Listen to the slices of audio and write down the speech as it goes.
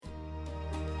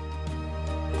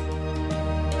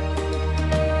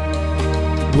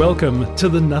Welcome to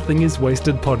the Nothing is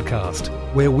Wasted podcast,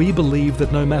 where we believe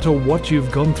that no matter what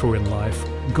you've gone through in life,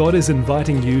 God is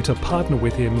inviting you to partner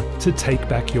with Him to take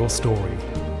back your story.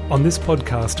 On this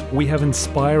podcast, we have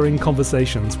inspiring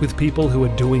conversations with people who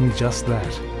are doing just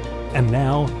that. And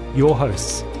now, your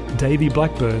hosts, Davey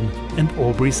Blackburn and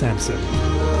Aubrey Sampson.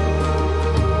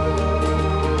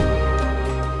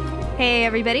 Hey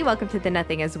everybody, welcome to the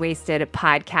Nothing is Wasted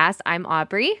podcast. I'm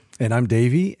Aubrey. And I'm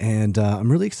Davey, and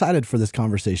I'm really excited for this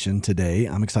conversation today.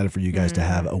 I'm excited for you guys to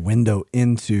have a window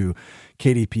into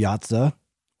Katie Piazza.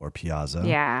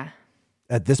 Yeah.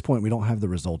 At this point, we don't have the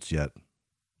results yet,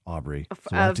 Aubrey. So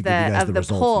we'll of the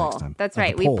poll. That's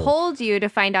right. We polled you to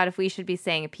find out if we should be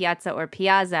saying Piazza or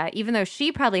Piazza. Even though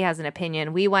she probably has an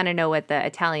opinion, we want to know what the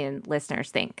Italian listeners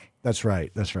think. That's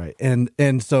right.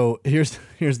 And so here's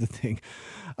the thing.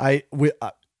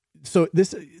 So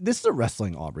this is a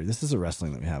wrestling, Aubrey. This is a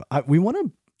wrestling that we have.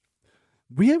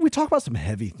 We talk about some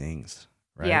heavy things,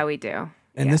 right? Yeah, we do.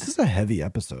 And This is a heavy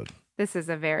episode. This is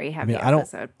a very heavy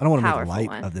episode. I don't want to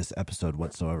make light of this episode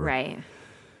whatsoever. Right.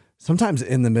 Sometimes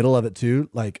in the middle of it too,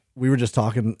 like we were just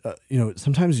talking,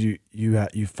 sometimes you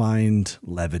find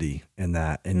levity in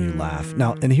that and you laugh.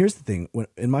 Now, and here's the thing: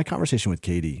 in my conversation with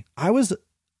Katie, I was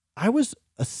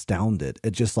astounded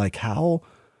at just like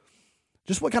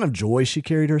what kind of joy she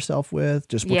carried herself with.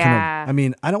 Just what kind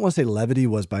of, I don't want to say levity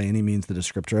was by any means the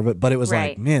descriptor of it, but it was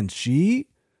like, man, she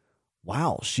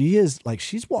is like,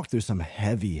 she's walked through some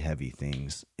heavy, heavy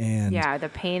things. And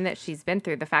the pain that she's been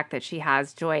through, the fact that she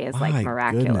has joy is like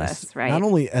miraculous, right? Not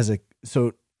only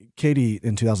so Katie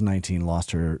in 2019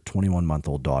 lost her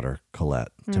 21-month-old daughter,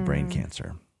 Colette, to brain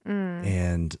cancer.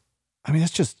 And I mean,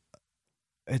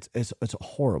 it's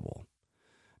horrible.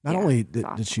 Not only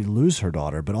did she lose her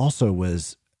daughter, but also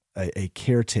was a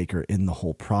caretaker in the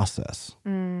whole process,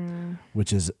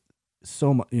 which is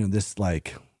so much, this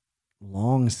like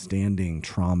long-standing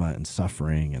trauma and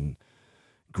suffering and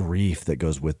grief that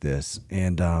goes with this.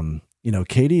 And,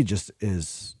 Katie just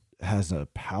has a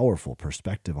powerful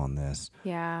perspective on this.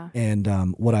 Yeah. And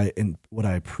what I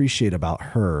appreciate about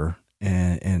her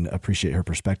and appreciate her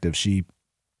perspective, she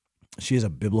is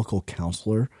a biblical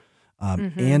counselor.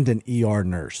 And an ER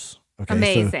nurse. Okay,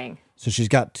 amazing. So she's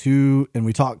got two, and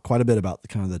we talk quite a bit about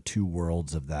the two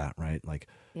worlds of that, right? Like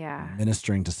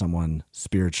ministering to someone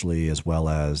spiritually as well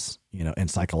as, and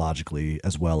psychologically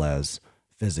as well as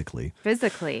physically.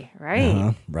 Physically,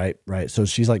 right. Right. So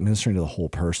she's like ministering to the whole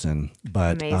person,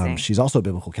 but she's also a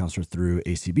biblical counselor through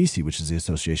ACBC, which is the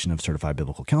Association of Certified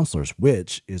Biblical Counselors,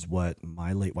 which is what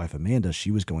my late wife, Amanda,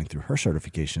 she was going through her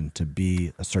certification to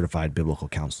be a certified biblical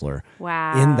counselor.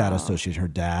 Wow. In that association. Her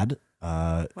dad,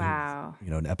 wow.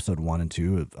 In episode 1 and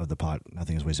 2 of the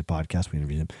Nothing is Wasted podcast, we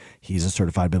interviewed him. He's a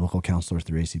certified biblical counselor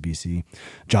through ACBC.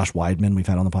 Josh Weidman, we've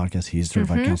had on the podcast. He's a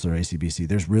certified counselor at ACBC.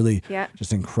 There's really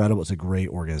just incredible. It's a great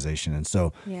organization. And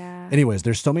so anyways,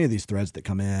 there's so many of these threads that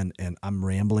come in, and I'm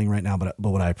rambling right now, but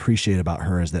what I appreciate about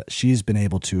her is that she's been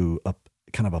able to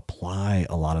kind of apply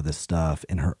a lot of this stuff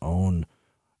in her own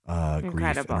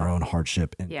grief and her own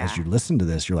hardship. And as you listen to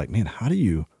this, you're like, man,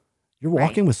 you're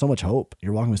walking with so much hope.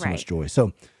 You're walking with so much joy.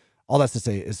 So all that's to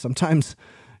say is sometimes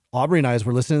Aubrey and I, as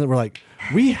we're listening, we're like,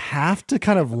 we have to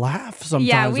kind of laugh sometimes.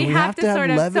 Yeah, we have to sort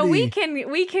of levity. So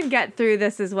we can get through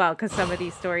this as well, because some of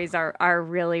these stories are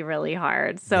really, really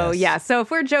hard. So so if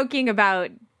we're joking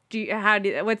about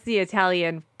what's the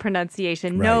Italian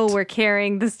pronunciation? Right. No, we're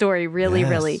carrying the story really,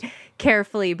 really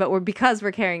carefully, but because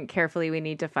we're carrying it carefully, we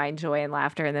need to find joy and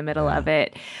laughter in the middle of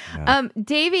it. Yeah.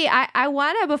 Davey, I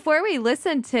want to, before we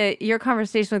listen to your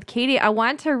conversation with Katie, I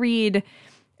want to read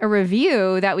a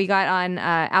review that we got on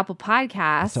Apple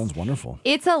Podcasts. That sounds wonderful.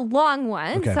 It's a long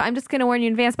one, so I'm just going to warn you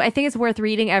in advance, but I think it's worth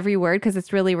reading every word because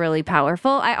it's really, really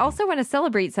powerful. I also want to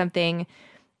celebrate something.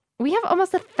 We have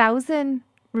almost 1,000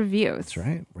 reviews. That's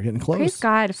right. We're getting close. Praise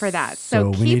God for that.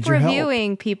 So keep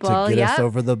reviewing, people. To get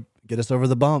us over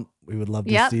the bump. We would love to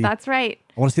see. Yep, that's right.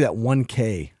 I want to see that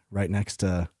 1K right next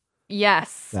to the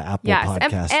Apple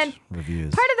Podcast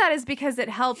reviews. Part of that is because it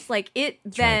helps,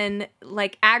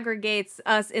 aggregates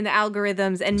us in the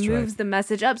algorithms and moves the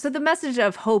message up. So the message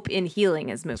of hope in healing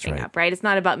is moving up, right? It's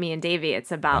not about me and Davey.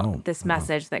 It's about this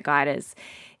message that God is,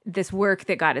 this work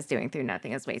that God is doing through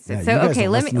Nothing is Wasted. So,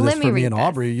 let me read and this.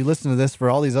 Aubrey, you listen to this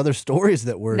for all these other stories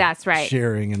that we're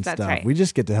sharing and That's stuff. Right. We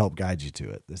just get to help guide you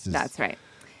to it. That's right.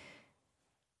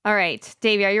 All right,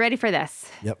 Davey, are you ready for this?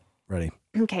 Yep, ready.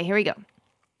 Okay, here we go.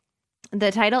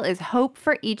 The title is Hope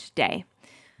for Each Day.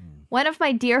 One of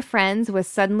my dear friends was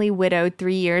suddenly widowed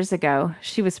 3 years ago.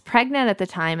 She was pregnant at the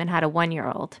time and had a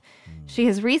 1-year-old. She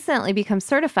has recently become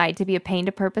certified to be a pain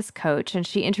to purpose coach, and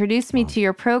she introduced me to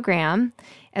your program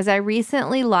as I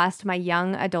recently lost my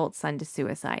young adult son to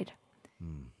suicide.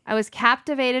 I was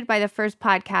captivated by the first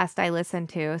podcast I listened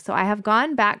to, so I have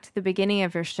gone back to the beginning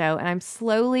of your show, and I'm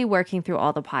slowly working through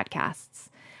all the podcasts.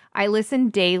 I listen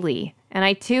daily, and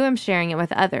I too am sharing it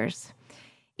with others.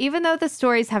 Even though the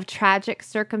stories have tragic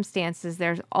circumstances,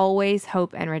 there's always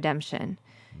hope and redemption.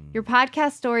 Your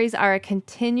podcast stories are a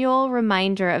continual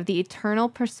reminder of the eternal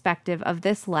perspective of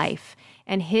this life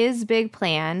and His big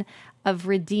plan of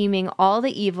redeeming all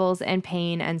the evils and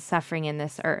pain and suffering in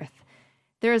this earth.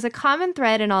 There is a common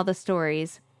thread in all the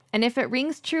stories, and if it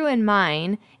rings true in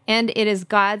mine, and it is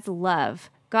God's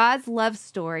love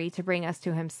story to bring us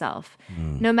to Himself.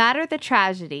 No matter the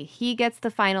tragedy, He gets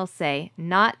the final say,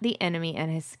 not the enemy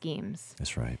and his schemes.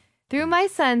 That's right. Through my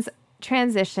son's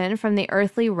transition from the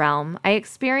earthly realm, I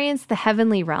experienced the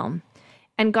heavenly realm,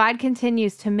 and God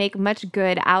continues to make much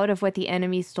good out of what the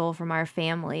enemy stole from our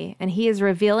family, and He is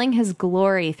revealing His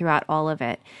glory throughout all of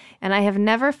it. And I have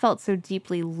never felt so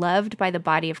deeply loved by the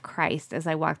body of Christ as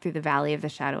I walk through the valley of the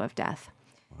shadow of death.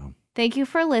 Wow. Thank you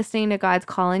for listening to God's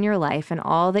call in your life and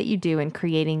all that you do in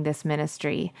creating this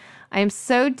ministry. I am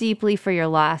so deeply sorry for your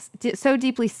loss,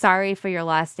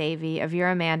 Davy, of your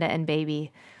Amanda and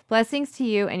baby. Blessings to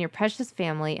you and your precious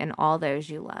family and all those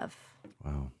you love.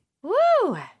 Wow.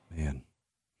 Woo! Man.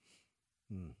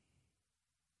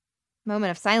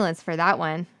 Moment of silence for that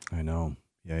one. I know.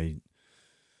 Yeah. You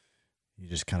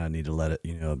just kind of need to let it,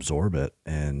 absorb it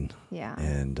and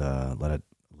let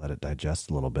it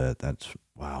digest a little bit. That's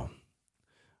wow.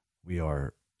 We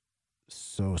are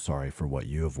so sorry for what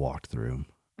you have walked through.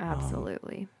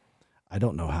 Absolutely. I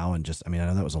don't know how, I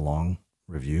know that was a long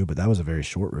review, but that was a very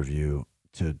short review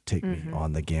to take me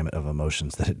on the gamut of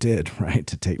emotions that it did, right?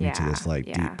 To take me to this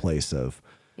deep place of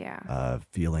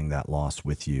feeling that loss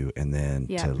with you, and then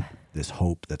to this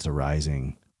hope that's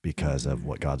arising because of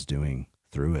what God's doing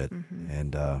through it.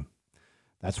 And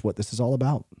that's what this is all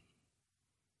about.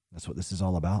 That's what this is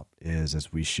all about, is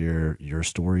as we share your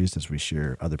stories, as we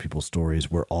share other people's stories,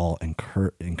 we're all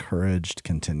encouraged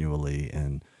continually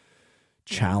and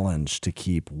challenged to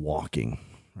keep walking,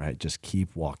 right? Just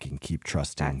keep walking, keep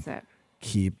trusting. That's it.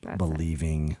 Keep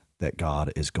believing that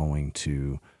God is going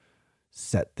to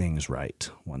set things right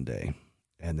one day,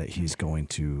 and that He's going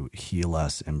to heal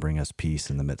us and bring us peace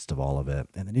in the midst of all of it.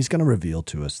 And then He's going to reveal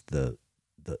to us the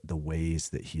ways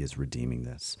that He is redeeming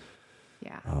this.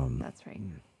 Yeah, that's right.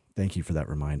 Thank you for that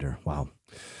reminder. Wow.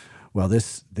 Well,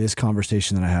 this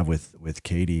conversation that I have with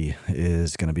Katie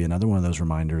is going to be another one of those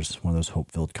reminders, one of those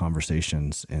hope-filled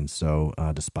conversations. And so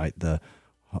despite the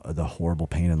horrible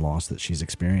pain and loss that she's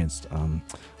experienced, I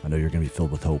know you're going to be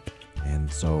filled with hope.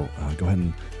 And so go ahead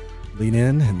and lean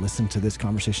in and listen to this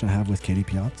conversation I have with Katie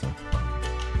Piazza.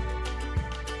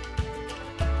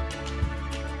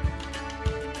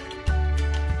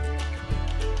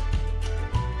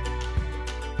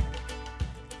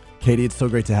 Katie, it's so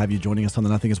great to have you joining us on the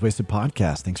Nothing is Wasted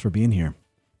podcast. Thanks for being here.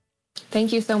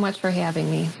 Thank you so much for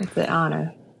having me. It's an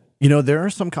honor. There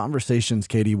are some conversations,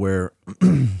 Katie, where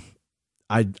we're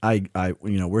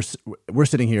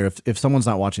sitting here. If someone's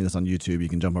not watching this on YouTube, you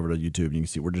can jump over to YouTube and you can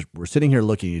see we're sitting here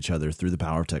looking at each other through the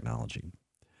power of technology.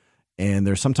 And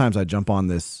there's sometimes I jump on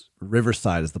this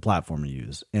Riverside as the platform we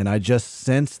use, and I just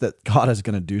sense that God is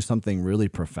going to do something really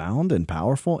profound and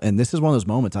powerful. And this is one of those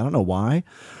moments. I don't know why,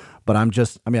 but I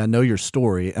know your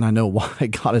story, and I know why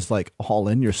God is like all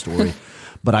in your story,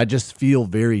 but I just feel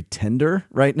very tender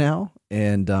right now.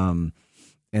 And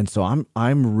so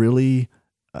I'm really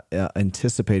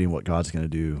anticipating what God's going to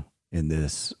do in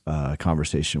this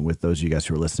conversation with those of you guys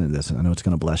who are listening to this. And I know it's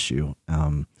going to bless you.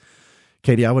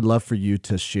 Katie, I would love for you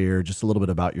to share just a little bit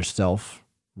about yourself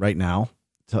right now.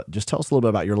 Just tell us a little bit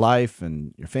about your life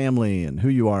and your family and who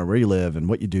you are, where you live and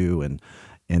what you do. And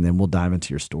then we'll dive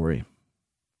into your story.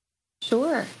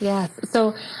 Sure. Yes.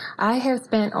 So I have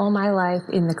spent all my life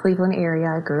in the Cleveland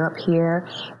area. I grew up here,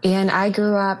 and I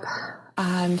grew up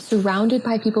surrounded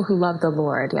by people who love the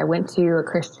Lord. I went to a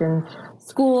Christian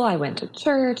school. I went to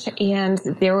church, and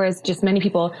there was just many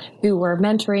people who were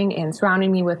mentoring and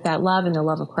surrounding me with that love and the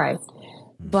love of Christ.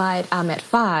 But at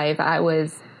 5, I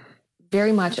was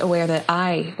very much aware that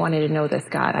I wanted to know this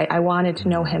God. I wanted to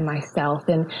know Him myself,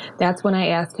 and that's when I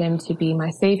asked Him to be my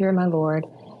Savior and my Lord.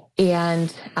 And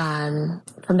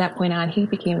from that point on, He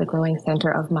became the growing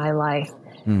center of my life.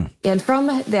 And from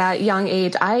that young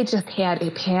age, I just had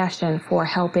a passion for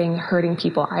helping hurting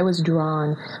people. I was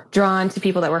drawn to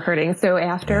people that were hurting. So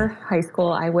after high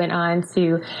school, I went on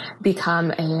to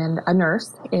become a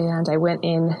nurse, and I went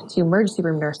into emergency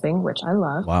room nursing, which I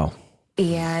love. Wow.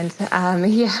 And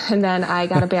and then I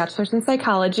got a bachelor's in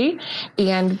psychology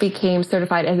and became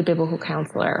certified as a biblical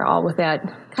counselor, all with that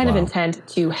kind of intent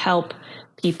to help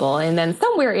people. And then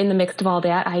somewhere in the mix of all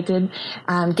that, I did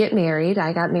get married.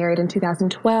 I got married in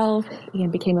 2012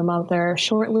 and became a mother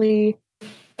shortly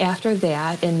after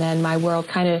that. And then my world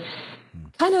kind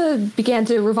of began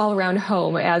to revolve around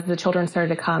home as the children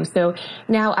started to come. So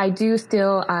now I do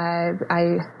still,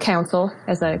 I counsel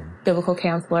as a biblical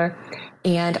counselor,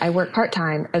 and I work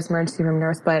part-time as an emergency room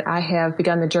nurse, but I have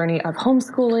begun the journey of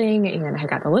homeschooling, and I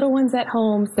got the little ones at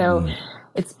home. So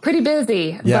it's pretty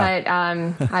busy, but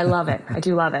I love it. I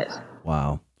do love it.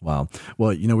 Wow. Well,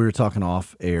 we were talking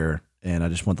off air, and I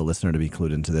just want the listener to be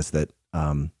clued into this, that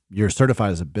you're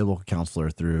certified as a biblical counselor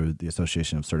through the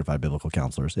Association of Certified Biblical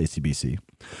Counselors, ACBC,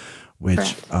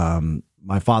 which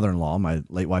my father-in-law, my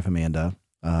late wife Amanda,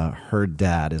 her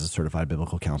dad is a certified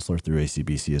biblical counselor through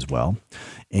ACBC as well.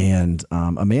 And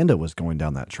Amanda was going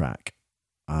down that track,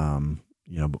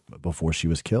 before she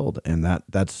was killed. And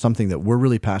that's something that we're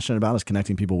really passionate about, is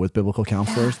connecting people with biblical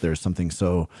counselors. There's something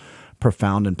so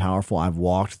profound and powerful. I've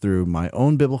walked through my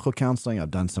own biblical counseling.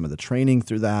 I've done some of the training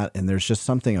through that. And there's just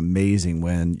something amazing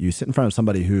when you sit in front of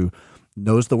somebody who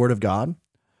knows the Word of God,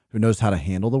 who knows how to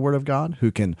handle the Word of God,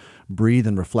 who can breathe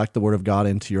and reflect the Word of God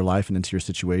into your life and into your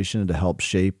situation to help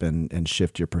shape and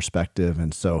shift your perspective.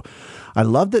 And so I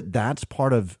love that that's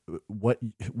part of what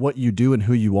you do and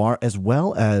who you are, as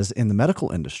well as in the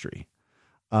medical industry.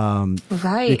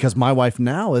 Because my wife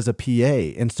now is a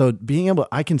PA. And so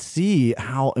I can see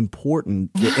how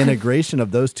important the integration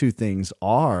of those two things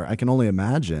are. I can only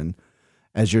imagine,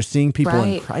 as you're seeing people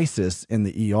in crisis in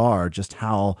the ER, just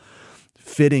how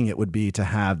fitting it would be to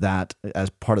have that as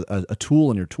part of a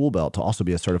tool in your tool belt to also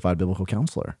be a certified biblical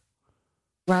counselor.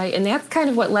 Right. And that's kind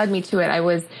of what led me to it. I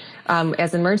was,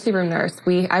 as an emergency room nurse,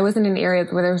 I was in an area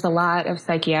where there was a lot of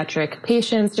psychiatric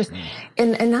patients,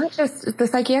 and not just the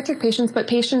psychiatric patients, but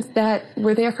patients that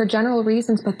were there for general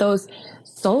reasons, but those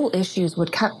soul issues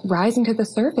would keep rising to the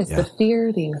surface, the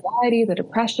fear, the anxiety, the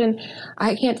depression.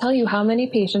 I can't tell you how many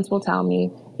patients will tell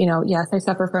me, yes, I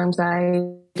suffer from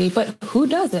anxiety, but who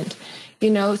doesn't?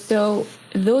 So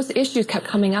those issues kept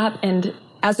coming up, and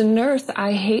as a nurse,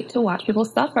 I hate to watch people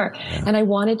suffer, and I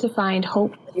wanted to find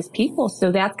hope for these people.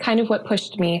 So that's kind of what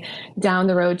pushed me down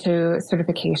the road to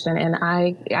certification. And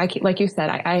I like you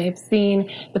said, I have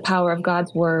seen the power of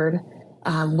God's Word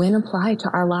when applied to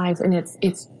our lives, and it's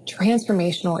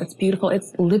transformational, it's beautiful,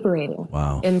 it's liberating.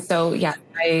 Wow! And so,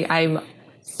 I'm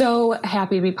so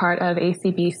happy to be part of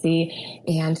ACBC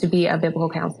and to be a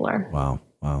biblical counselor. Wow!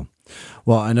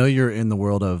 Well, I know you're in the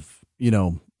world of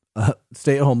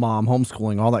stay-at-home mom,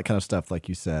 homeschooling, all that kind of stuff, like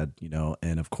you said,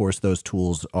 and of course those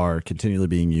tools are continually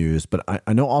being used. But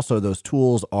I know also those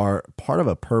tools are part of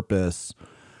a purpose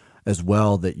as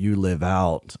well that you live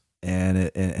out, and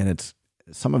it's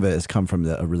some of it has come from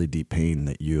a really deep pain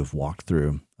that you have walked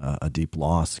through, a deep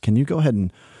loss. Can you go ahead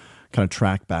and kind of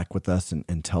track back with us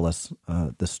and tell us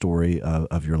the story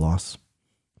of your loss?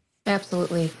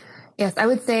 Absolutely. Yes, I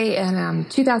would say in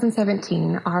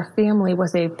 2017, our family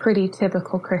was a pretty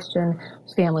typical Christian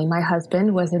family. My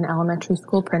husband was an elementary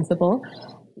school principal,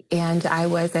 and I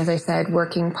was, as I said,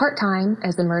 working part-time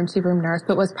as an emergency room nurse,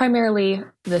 but was primarily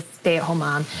the stay-at-home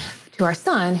mom to our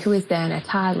son, who is then a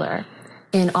toddler.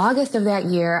 In August of that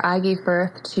year, I gave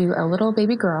birth to a little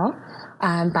baby girl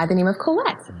by the name of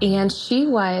Colette, and she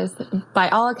was, by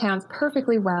all accounts,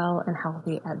 perfectly well and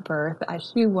healthy at birth.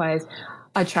 She was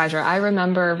a treasure. I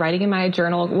remember writing in my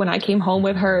journal when I came home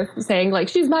with her saying,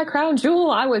 she's my crown jewel.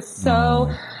 I was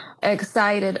so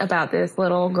excited about this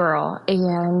little girl.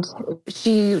 And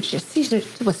she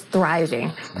was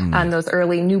thriving on those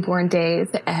early newborn days.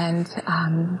 And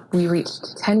we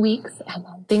reached 10 weeks, and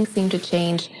things seemed to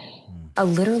change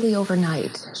literally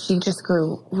overnight. She just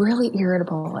grew really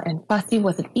irritable and fussy,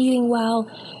 wasn't eating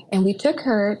well. And we took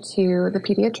her to the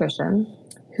pediatrician,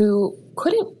 who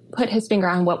couldn't put his finger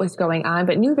on what was going on,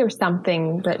 but knew there was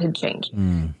something that had changed.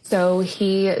 So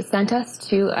he sent us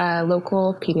to a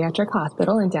local pediatric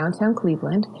hospital in downtown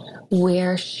Cleveland,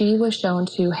 where she was shown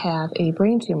to have a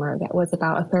brain tumor that was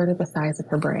about a third of the size of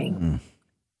her brain.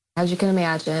 As you can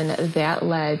imagine, that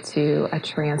led to a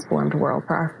transformed world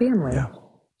for our family. Yeah.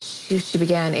 She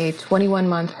began a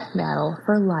 21-month battle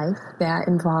for life that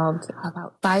involved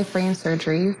about 5 brain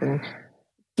surgeries and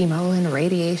chemo and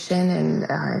radiation and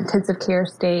intensive care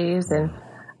stays. And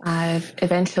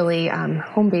eventually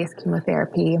home-based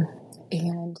chemotherapy,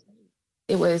 and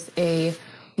it was a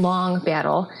long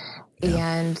battle. Yeah.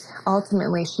 And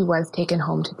ultimately, she was taken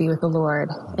home to be with the Lord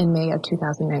in May of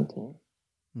 2019.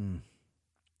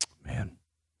 Man.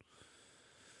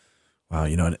 Wow,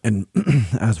 and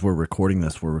as we're recording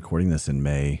this in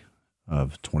May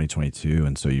of 2022,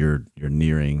 and so you're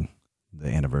nearing the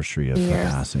anniversary of her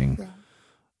passing.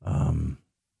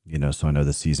 Yeah. So I know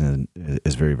the season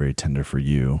is very, very tender for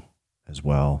you as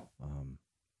well,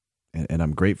 and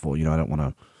I'm grateful. I don't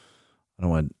want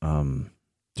to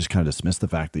just kind of dismiss the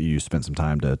fact that you spent some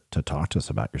time to talk to us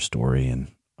about your story and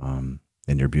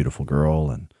your beautiful girl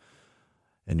and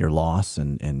your loss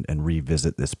and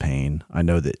revisit this pain. I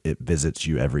know that it visits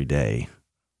you every day,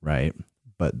 right?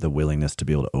 But the willingness to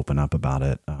be able to open up about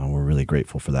it, we're really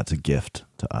grateful for that. It's a gift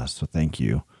to us. So thank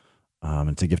you. And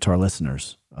it's a gift to our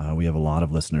listeners. We have a lot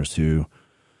of listeners who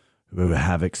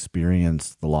have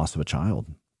experienced the loss of a child.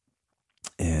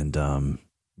 And,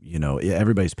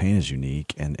 everybody's pain is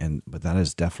unique. But that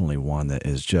is definitely one that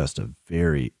is just a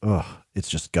very, it's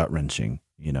just gut wrenching,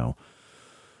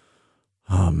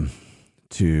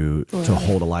 to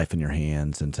hold a life in your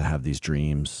hands and to have these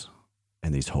dreams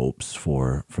and these hopes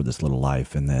for this little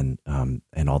life, and then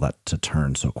and all that to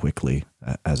turn so quickly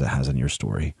as it has in your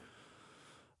story.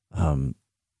 Can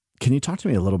you talk to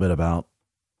me a little bit about,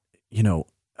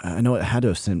 I know it had to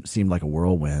have seemed like a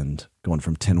whirlwind going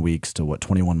from 10 weeks to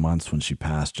 21 months when she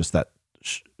passed, just that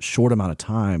short amount of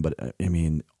time. But I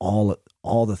mean, all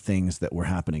the things that were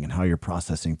happening and how you're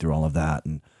processing through all of that,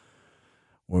 and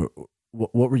what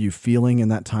were you feeling in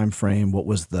that time frame? What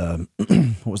was the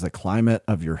climate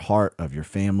of your heart, of your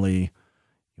family?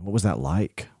 What was that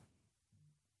like?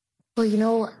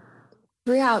 Well,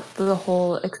 throughout the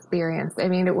whole experience, I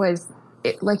mean,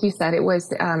 like you said, it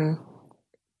was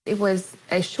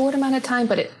a short amount of time,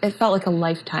 but it felt like a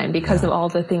lifetime because of all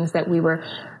the things that we were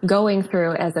going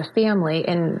through as a family,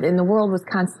 and the world was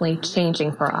constantly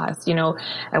changing for us. For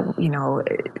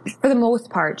the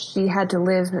most part, she had to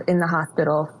live in the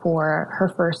hospital for her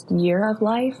first year of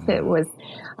life. It was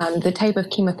the type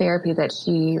of chemotherapy that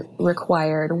she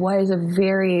required was a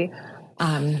very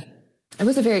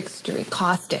extreme,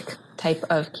 caustic type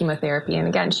of chemotherapy. And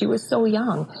again, she was so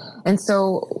young, and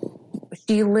so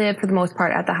she lived for the most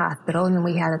part at the hospital, and then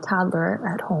we had a toddler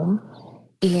at home,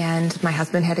 and my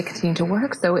husband had to continue to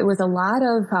work. So it was a lot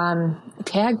of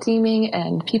tag teaming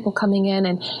and people coming in,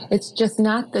 and it's just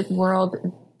not the world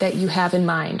that you have in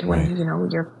mind when,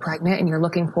 you're pregnant and you're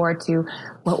looking forward to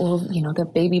what will, the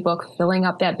baby book, filling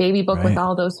up that baby book with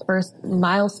all those first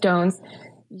milestones.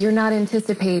 You're not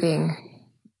anticipating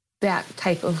that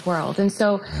type of world. And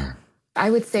so I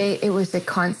would say it was a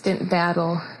constant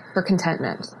battle for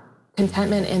contentment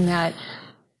in that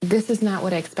this is not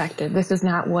what I expected. This is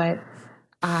not what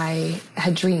I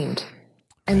had dreamed.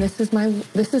 And this is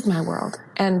my world.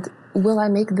 And will I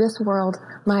make this world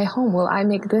my home? Will I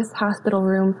make this hospital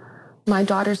room my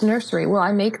daughter's nursery? Will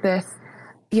I make this,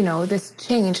 this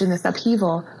change and this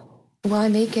upheaval? Will I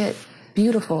make it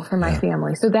beautiful for my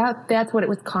family? So that's what it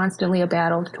was constantly a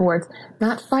battle towards,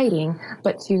 not fighting,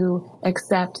 but to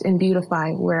accept and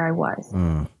beautify where I was.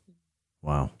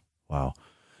 Wow.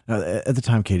 Now, at the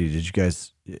time, Katie,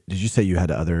 did you say you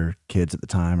had other kids at the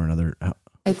time or another?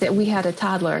 We had a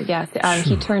toddler, yes.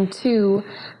 He turned 2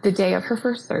 the day of her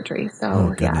first surgery. So,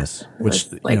 oh, goodness. Which,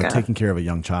 taking care of a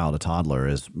young child, a toddler,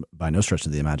 is by no stretch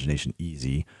of the imagination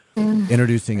easy.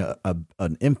 Introducing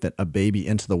an infant, a baby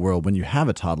into the world when you have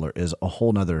a toddler is a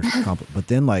whole nother but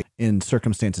then, like, in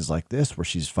circumstances like this where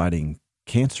she's fighting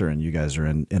cancer and you guys are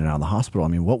in and out of the hospital, I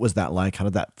mean, what was that like? How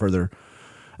did that further...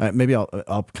 maybe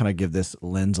I'll kind of give this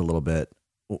lens a little bit.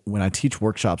 When I teach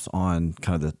workshops on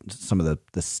kind of some of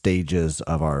the stages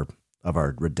of our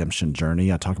redemption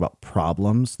journey, I talk about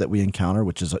problems that we encounter,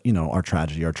 which is, our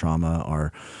tragedy, our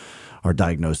trauma, our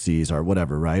diagnoses, our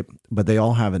whatever, right? But they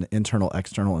all have an internal,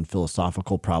 external, and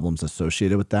philosophical problems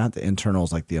associated with that. The internal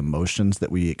is like the emotions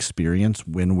that we experience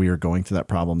when we are going through that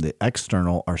problem. The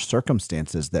external are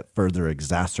circumstances that further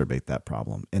exacerbate that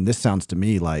problem. And this sounds to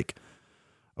me like,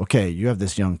 okay, you have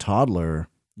this young toddler,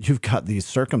 you've got these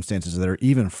circumstances that are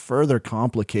even further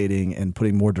complicating and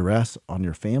putting more duress on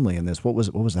your family in this. What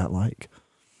was that like?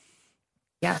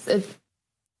 Yes,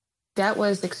 that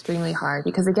was extremely hard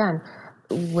because, again,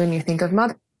 when you think of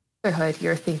motherhood,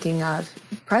 you're thinking of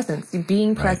presence,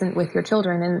 being present with your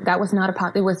children, and that was not a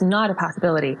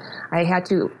possibility. I had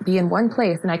to be in one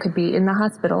place, and I could be in the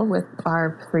hospital with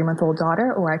our 3-month-old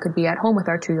daughter, or I could be at home with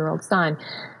our 2-year-old son.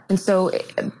 And so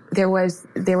there was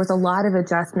a lot of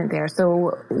adjustment there.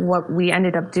 So what we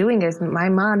ended up doing is my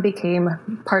mom became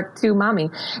part 2 mommy.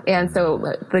 And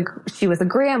so she was a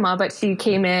grandma, but she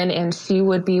came in and she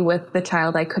would be with the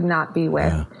child I could not be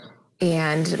with. Yeah.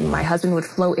 And my husband would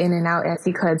float in and out as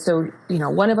he could. So,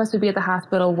 one of us would be at the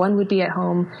hospital, one would be at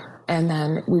home, and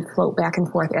then we'd float back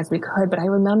and forth as we could. But I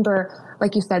remember,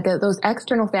 like you said, those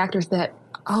external factors that,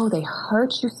 they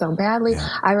hurt you so badly. Yeah.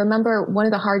 I remember one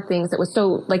of the hard things that was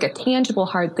so like a tangible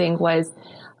hard thing was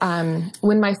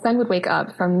when my son would wake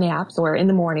up from naps or in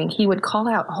the morning, he would call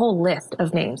out a whole list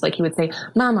of names. Like he would say,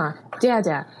 Mama,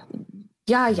 Dada,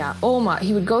 Yaya, Oma.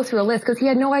 He would go through a list because he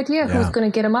had no idea who was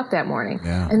going to get him up that morning.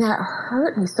 Yeah. And that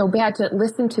hurt me so bad to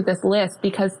listen to this list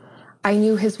because I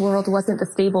knew his world wasn't the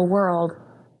stable world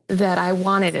that I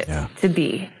wanted it to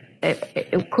be.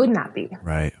 It could not be.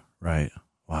 Right.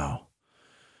 Wow.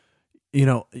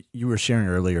 You were sharing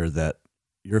earlier that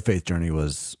your faith journey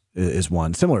is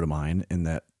one similar to mine in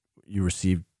that you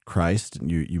received Christ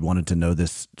and you wanted to know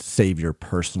this Savior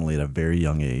personally at a very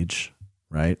young age,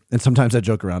 right? And sometimes I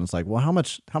joke around. It's like, well, how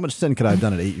much sin could I have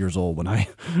done at 8 years old when I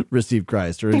received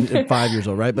Christ, or at 5 years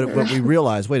old, right? But we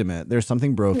realize, wait a minute, there's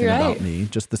something broken about me.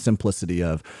 Just the simplicity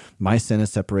of my sin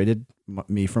has separated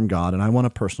me from God, and I want a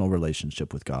personal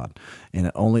relationship with God, and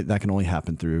that can only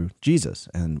happen through Jesus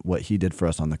and what He did for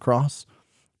us on the cross.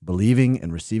 Believing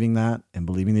and receiving that, and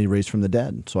believing that He raised from the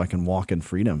dead, so I can walk in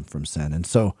freedom from sin. And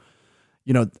so,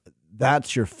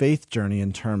 that's your faith journey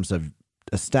in terms of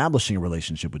establishing a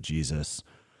relationship with Jesus.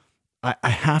 I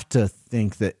have to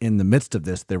think that in the midst of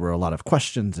this, there were a lot of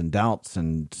questions and doubts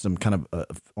and some kind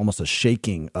of almost a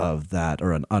shaking of that,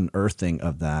 or an unearthing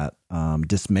of that,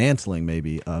 dismantling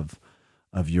maybe of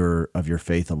your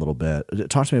faith a little bit.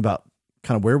 Talk to me about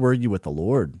kind of where were you with the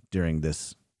Lord during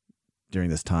this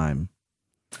time?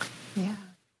 Yeah.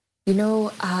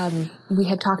 We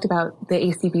had talked about the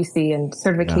ACBC and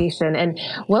certification. And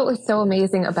what was so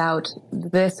amazing about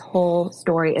this whole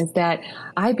story is that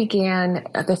I began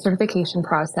the certification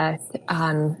process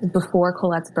before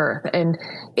Colette's birth. And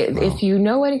if you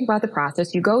know anything about the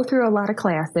process, you go through a lot of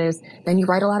classes, then you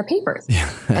write a lot of papers.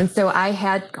 Yeah. And so I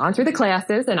had gone through the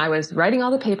classes and I was writing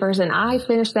all the papers, and I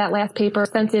finished that last paper,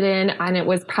 sent it in, and it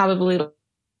was probably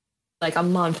like a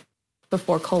month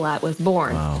before Colette was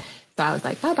born. Wow. So I was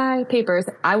like, bye-bye, papers.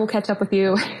 I will catch up with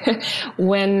you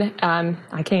when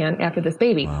I can after this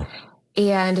baby. Wow.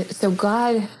 And so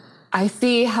I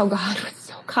see how God was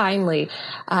so kindly.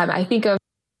 I think of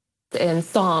in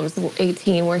Psalms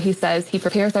 18 where He says He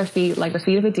prepares our feet like the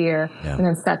feet of a deer and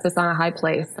then sets us on a high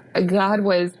place. God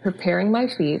was preparing my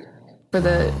feet for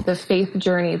the faith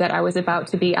journey that I was about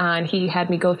to be on. He had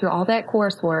me go through all that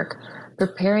coursework,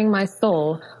 preparing my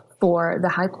soul for the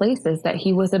high places that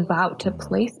He was about to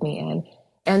place me in.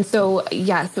 And so,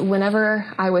 yes, whenever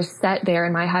I was set there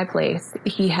in my high place,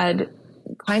 He had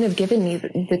kind of given me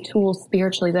the tools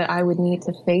spiritually that I would need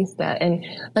to face that. And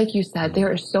like you said,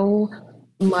 there is so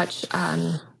much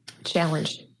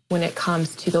challenge when it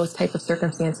comes to those type of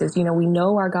circumstances. We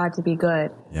know our God to be good.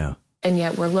 Yeah. And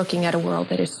yet we're looking at a world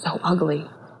that is so ugly.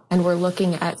 And we're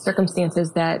looking at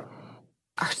circumstances that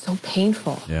are so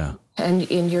painful. Yeah.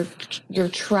 And you're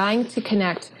trying to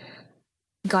connect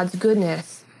God's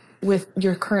goodness with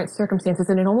your current circumstances.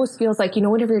 And it almost feels like,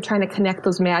 whenever you're trying to connect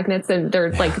those magnets and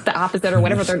they're like the opposite or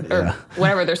whatever or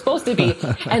whatever they're supposed to be,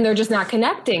 and they're just not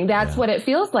connecting. That's what it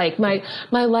feels like. My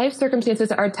life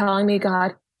circumstances are telling me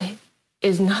God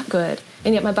is not good.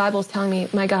 And yet my Bible is telling me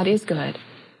my God is good.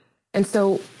 And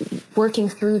so working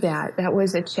through that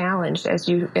was a challenge. As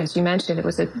you mentioned, it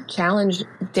was a challenge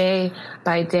day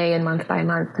by day and month by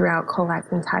month throughout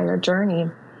Colette's entire journey.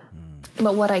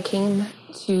 But what I came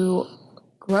to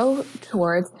grow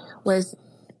towards was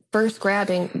first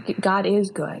grabbing God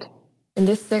is good. And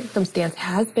this circumstance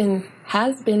has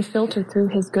been filtered through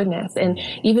His goodness. And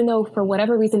even though for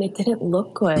whatever reason it didn't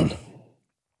look good,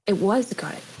 it was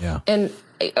good. Yeah. And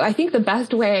I think the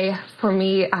best way for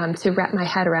me to wrap my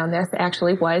head around this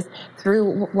actually was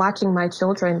through watching my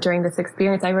children during this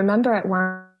experience. I remember at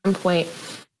one point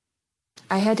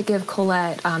I had to give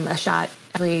Colette a shot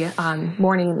every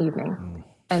morning and evening.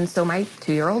 And so my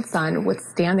 2-year-old son would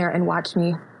stand there and watch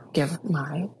me give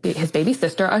his baby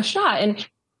sister a shot. And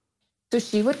so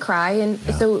she would cry. And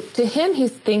so to him,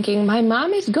 he's thinking, my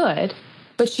mom is good,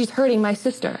 but she's hurting my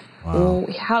sister. Wow. Well,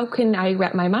 how can I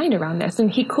wrap my mind around this? And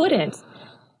he couldn't.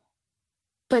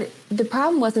 But the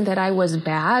problem wasn't that I was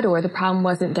bad, or the problem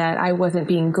wasn't that I wasn't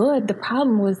being good. The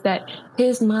problem was that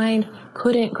his mind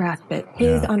couldn't grasp it.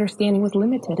 His understanding was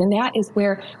limited. And that is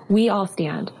where we all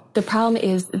stand. The problem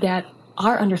is that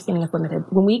our understanding is limited.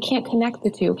 When we can't connect the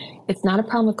two, it's not a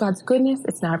problem of God's goodness.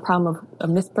 It's not a problem of a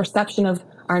misperception of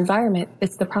our environment.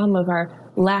 It's the problem of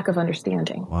our lack of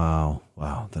understanding. Wow.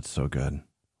 That's so good.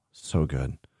 So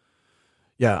good.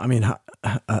 Yeah. I mean,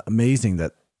 amazing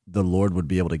that the Lord would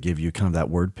be able to give you kind of that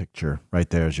word picture right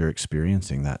there as you're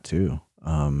experiencing that too.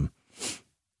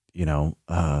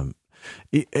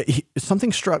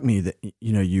 Something struck me that,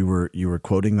 you were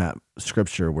quoting that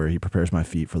scripture where he prepares my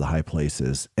feet for the high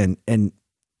places. And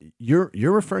you're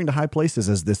referring to high places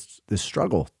as this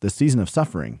struggle, this season of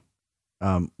suffering.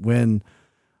 When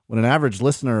an average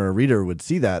listener or reader would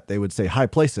see that, they would say high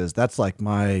places. That's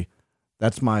my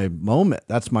moment.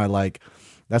 That's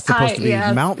supposed to be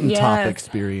mountaintop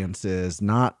experiences,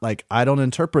 not like, I don't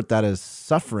interpret that as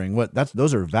suffering.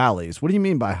 Those are valleys. What do you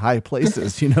mean by high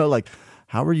places?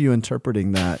 How are you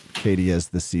interpreting that, Katie, as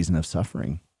the season of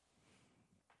suffering?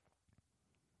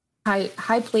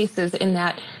 High places in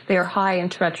that they're high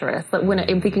and treacherous. But when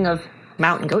I'm thinking of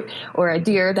mountain goat or a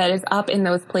deer that is up in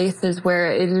those places where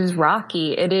it is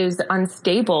rocky, it is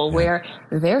unstable, where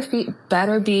their feet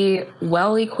better be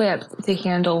well equipped to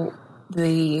handle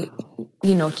the,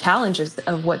 challenges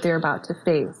of what they're about to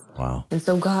face. Wow. And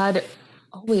so God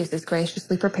always is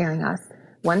graciously preparing us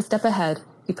one step ahead.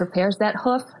 He prepares that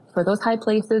hoof for those high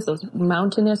places, those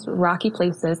mountainous, rocky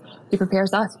places. He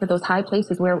prepares us for those high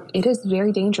places where it is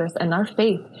very dangerous, and our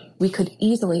faith, we could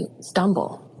easily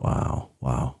stumble. Wow.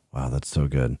 That's so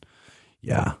good.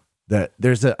 Yeah. I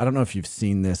don't know if you've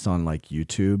seen this on like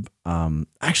YouTube. I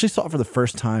actually saw it for the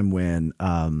first time when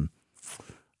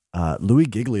Louis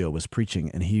Giglio was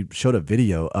preaching, and he showed a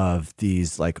video of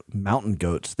these like mountain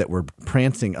goats that were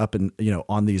prancing up and,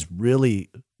 on these really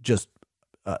just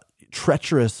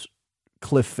treacherous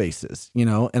cliff faces,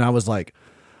 and I was like,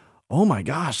 oh my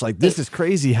gosh, like this is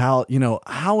crazy how in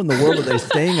the world are they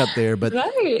staying up there? But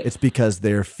It's because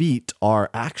their feet are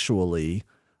actually,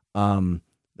 they're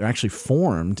actually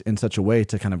formed in such a way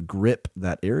to kind of grip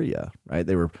that area, right?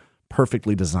 They were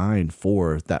perfectly designed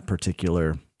for that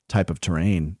particular type of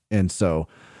terrain. And so,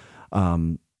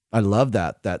 I love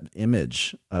that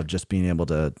image of just being able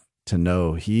to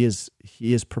know he has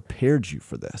prepared you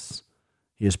for this.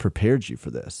 He has prepared you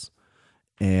for this.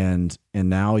 And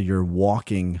now you're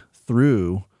walking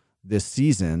through this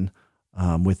season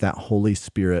with that Holy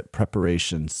Spirit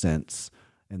preparation sense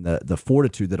and the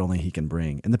fortitude that only he can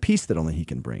bring and the peace that only he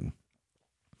can bring.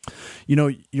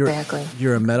 You're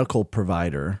a medical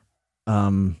provider.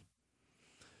 You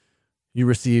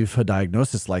receive a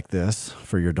diagnosis like this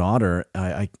for your daughter.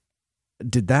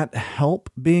 Did that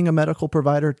help being a medical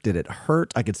provider? Did it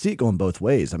hurt? I could see it going both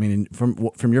ways. I mean,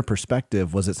 from your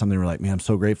perspective, was it something where like, man, I'm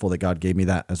so grateful that God gave me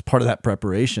that as part of that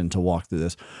preparation to walk through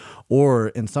this? Or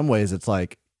in some ways, it's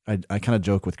like, I kind of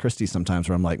joke with Christy sometimes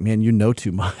where I'm like, man, you know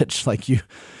too much. Like you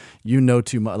know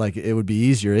too much. Like it would be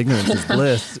easier. Ignorance is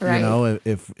bliss, right.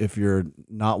 If you're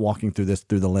not walking through this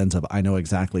through the lens of, I know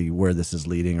exactly where this is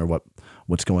leading or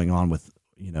what's going on with,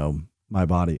 my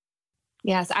body.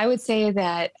 Yes, I would say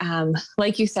that,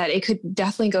 like you said, it could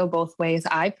definitely go both ways.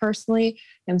 I personally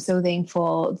am so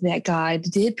thankful that God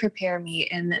did prepare me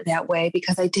in that way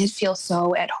because I did feel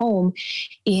so at home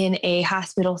in a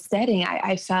hospital setting.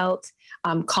 I felt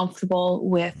comfortable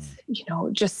with,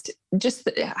 just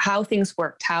how things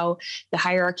worked, how the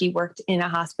hierarchy worked in a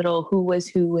hospital, who was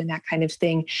who, and that kind of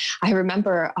thing. I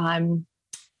remember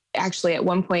actually at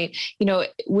one point,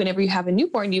 whenever you have a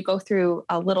newborn, you go through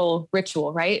a little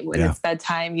ritual, right? When it's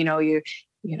bedtime, you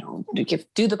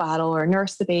do the bottle or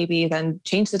nurse the baby, then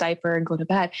change the diaper and go to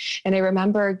bed. And I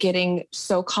remember getting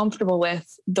so comfortable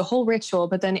with the whole ritual,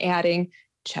 but then adding,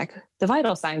 check the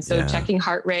vital signs. So checking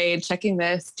heart rate, checking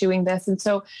this, doing this. And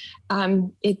so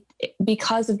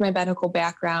because of my medical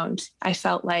background, I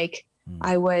felt like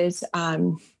I was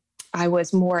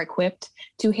more equipped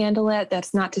to handle it.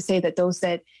 That's not to say that those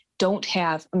that don't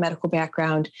have a medical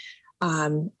background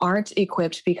aren't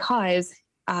equipped, because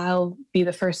I'll be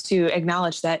the first to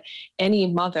acknowledge that any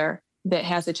mother that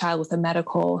has a child with a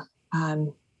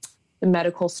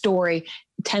medical story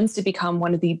tends to become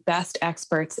one of the best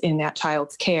experts in that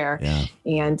child's care. Yeah.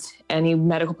 And any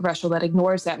medical professional that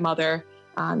ignores that mother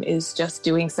is just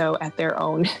doing so at their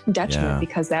own detriment,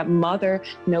 because that mother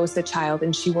knows the child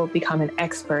and she will become an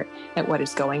expert at what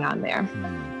is going on there.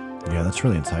 Yeah, that's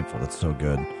really insightful. That's so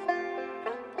good.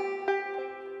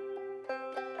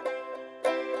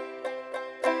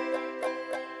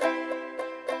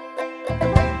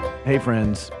 Hey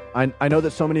friends, I know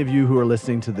that so many of you who are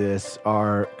listening to this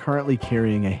are currently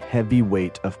carrying a heavy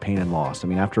weight of pain and loss. I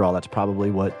mean, after all, that's probably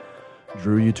what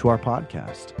drew you to our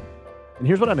podcast. And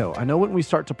here's what I know. I know when we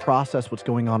start to process what's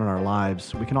going on in our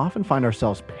lives, we can often find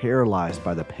ourselves paralyzed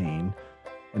by the pain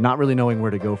and not really knowing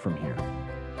where to go from here.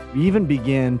 We even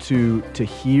begin to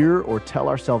hear or tell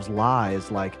ourselves lies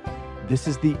like, this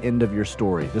is the end of your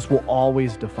story. This will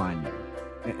always define you.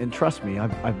 And trust me,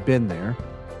 I've been there.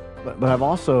 But I've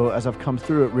also, as I've come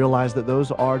through it, realized that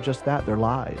those are just that. They're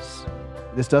lies.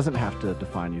 This doesn't have to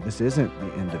define you. This isn't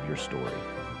the end of your story.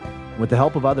 With the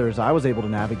help of others, I was able to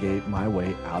navigate my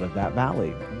way out of that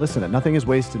valley. Listen, at Nothing is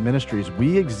Wasted Ministries,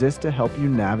 we exist to help you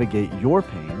navigate your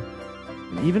pain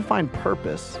and even find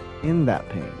purpose in that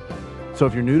pain. So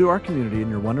if you're new to our community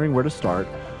and you're wondering where to start,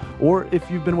 or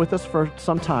if you've been with us for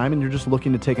some time and you're just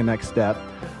looking to take a next step,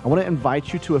 I want to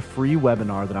invite you to a free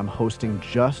webinar that I'm hosting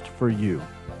just for you.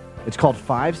 It's called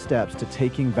 5 Steps to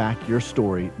Taking Back Your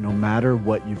Story, No Matter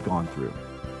What You've Gone Through.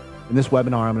 In this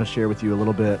webinar, I'm going to share with you a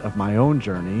little bit of my own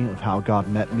journey of how God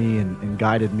met me and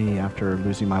guided me after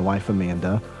losing my wife,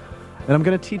 Amanda. And I'm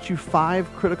going to teach you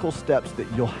 5 critical steps that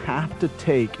you'll have to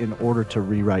take in order to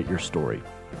rewrite your story.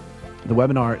 The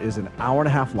webinar is an hour and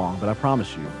a half long, but I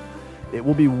promise you, it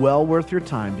will be well worth your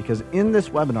time because in this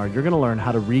webinar, you're going to learn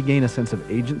how to regain a sense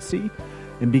of agency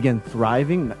and begin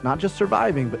thriving, not just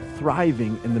surviving, but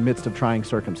thriving in the midst of trying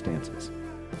circumstances.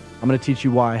 I'm going to teach you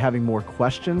why having more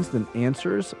questions than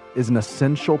answers is an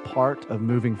essential part of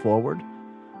moving forward.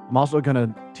 I'm also going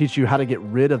to teach you how to get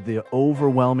rid of the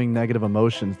overwhelming negative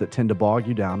emotions that tend to bog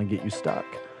you down and get you stuck.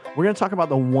 We're going to talk about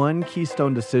the one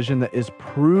keystone decision that is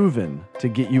proven to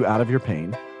get you out of your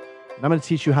pain. And I'm going to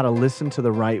teach you how to listen to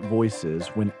the right voices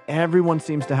when everyone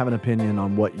seems to have an opinion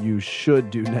on what you should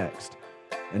do next.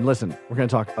 And listen, we're going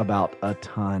to talk about a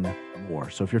ton more.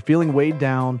 So if you're feeling weighed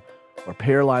down or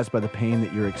paralyzed by the pain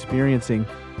that you're experiencing,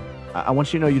 I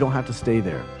want you to know you don't have to stay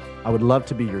there. I would love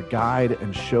to be your guide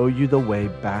and show you the way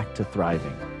back to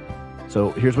thriving. So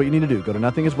here's what you need to do. Go to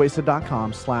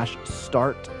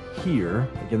nothingiswasted.com/start here.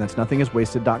 Again, that's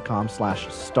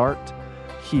nothingiswasted.com/start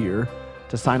here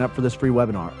to sign up for this free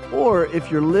webinar. Or if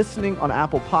you're listening on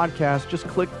Apple Podcasts, just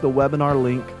click the webinar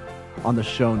link on the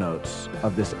show notes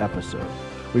of this episode.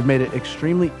 We've made it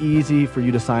extremely easy for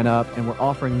you to sign up, and we're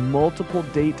offering multiple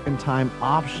date and time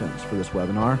options for this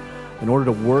webinar in order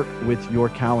to work with your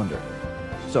calendar.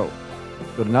 So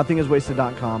go to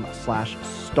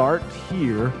nothingiswasted.com/start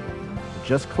here.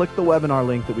 Just click the webinar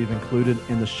link that we've included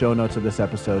in the show notes of this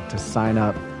episode to sign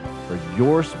up for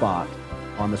your spot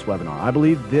on this webinar. I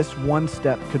believe this one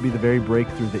step could be the very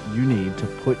breakthrough that you need to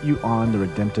put you on the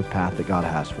redemptive path that God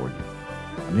has for you.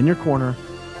 I'm in your corner.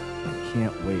 I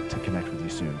can't wait to connect with you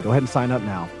soon. Go ahead and sign up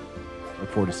now. Look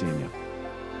forward to seeing you.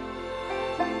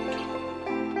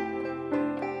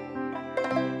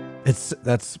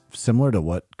 That's similar to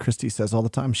what Christy says all the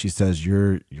time. She says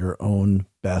you're your own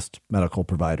best medical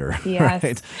provider, yes. right?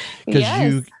 Because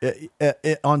yes. you,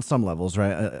 on some levels,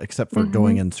 right, except for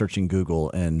going and searching Google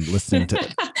and listening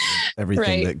to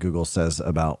everything that Google says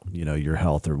about your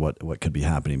health or what could be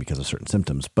happening because of certain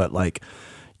symptoms. But like,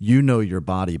 your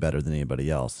body better than anybody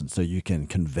else, and so you can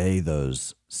convey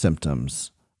those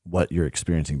symptoms, what you're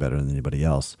experiencing, better than anybody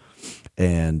else.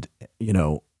 And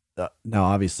now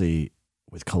obviously,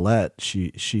 with Colette,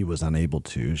 she wasn't able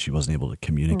to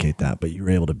communicate that, but you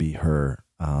were able to be her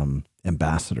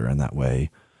ambassador in that way,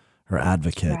 her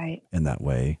advocate in that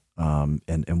way.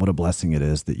 And what a blessing it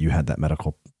is that you had that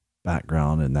medical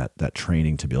background and that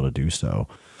training to be able to do so.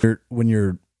 When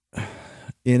you're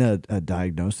in a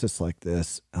diagnosis like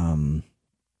this,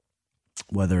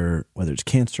 whether it's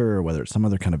cancer or whether it's some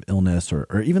other kind of illness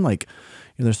or even like,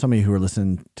 there's somebody who are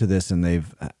listening to this and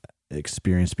they've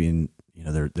experienced being,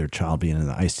 their child being in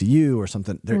the ICU or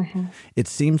something. It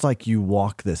seems like you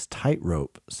walk this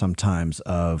tightrope sometimes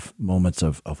of moments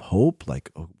of hope,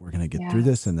 like, oh, we're going to get through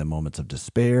this, and then moments of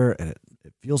despair. And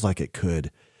it feels like it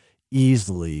could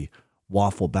easily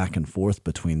waffle back and forth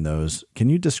between those. Can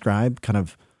you describe kind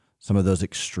of some of those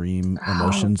extreme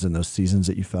emotions and those seasons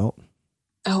that you felt?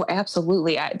 Oh,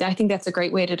 absolutely. I think that's a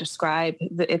great way to describe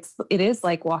that. It is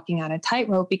like walking on a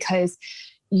tightrope because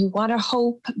you want to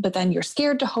hope, but then you're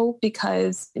scared to hope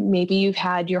because maybe you've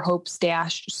had your hopes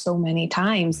dashed so many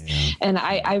times. Yeah. And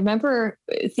I remember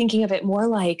thinking of it more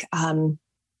like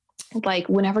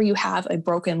whenever you have a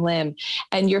broken limb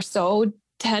and you're so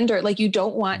tender, like you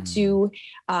don't want to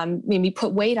maybe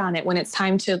put weight on it when it's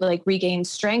time to like regain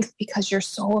strength because you're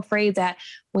so afraid that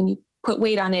when you put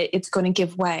weight on it, it's going to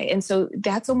give way. And so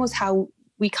that's almost how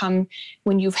we come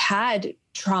when you've had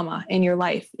trauma in your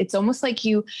life. It's almost like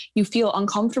you feel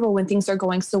uncomfortable when things are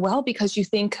going so well because you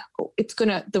think it's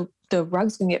the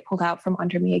rug's gonna get pulled out from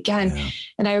under me again. Yeah.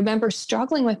 And I remember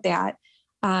struggling with that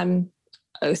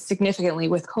significantly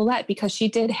with Colette, because she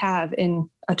did have in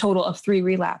a total of 3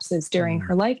 relapses during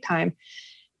her lifetime.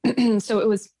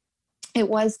 So it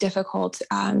was difficult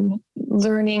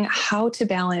learning how to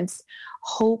balance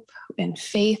hope and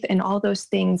faith and all those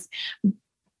things.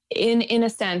 In a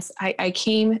sense, I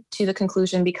came to the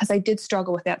conclusion, because I did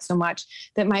struggle with that so much,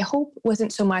 that my hope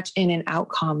wasn't so much in an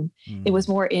outcome. It was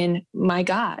more in my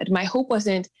God. My hope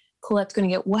wasn't Colette's going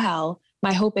to get well.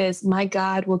 My hope is my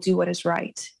God will do what is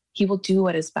right. He will do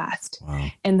what is best. Wow.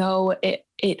 And though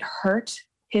it hurt,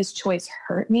 his choice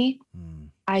hurt me,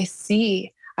 I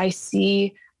see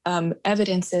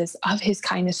evidences of his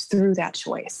kindness through that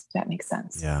choice. If that makes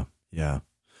sense. Yeah.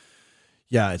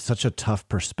 It's such a tough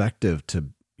perspective to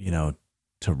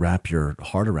wrap your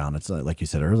heart around. It's like you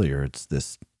said earlier, it's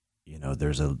this,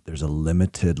 there's a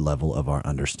limited level of our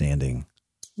understanding,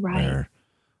 right? Where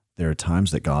there are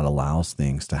times that God allows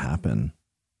things to happen.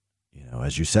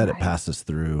 As you said, right. It passes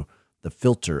through the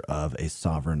filter of a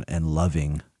sovereign and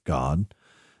loving God.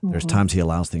 There's times he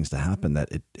allows things to happen that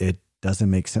it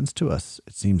doesn't make sense to us.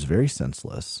 It seems very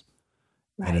senseless.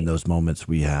 Right. And in those moments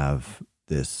we have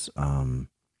this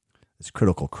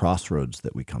critical crossroads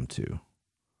that we come to.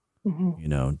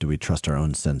 Do we trust our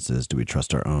own senses? Do we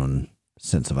trust our own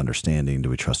sense of understanding? Do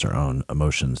we trust our own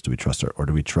emotions? Do we trust or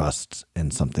do we trust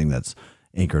in something that's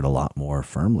anchored a lot more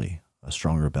firmly, a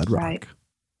stronger bedrock?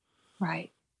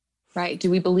 Right. Do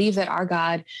we believe that our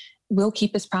God will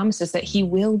keep his promises, that he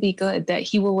will be good, that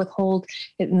he will withhold,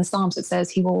 in the Psalms it says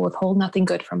he will withhold nothing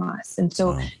good from us. And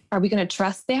so Are we going to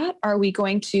trust that? Are we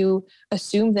going to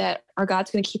assume that our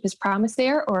God's going to keep his promise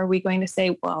there? Or are we going to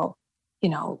say, well,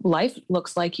 life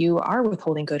looks like you are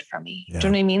withholding good from me. Yeah. Do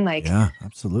you know what I mean? Yeah,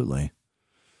 absolutely.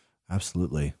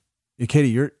 Yeah, Katie,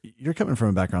 you're coming from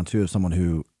a background too of someone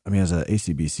who, as an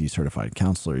ACBC certified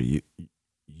counselor, you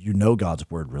know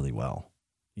God's word really well.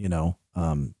 You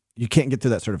can't get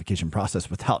through that certification process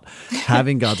without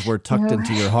having God's word tucked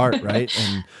into your heart, right?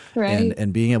 And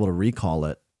and being able to recall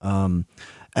it.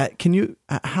 Can you?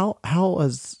 How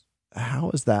is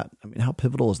that? How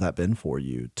pivotal has that been for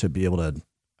you to be able to?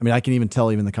 I can even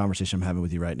tell, even the conversation I'm having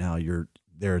with you right now,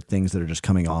 there are things that are just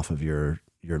coming off of your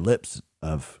lips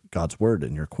of God's word,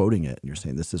 and you're quoting it, and you're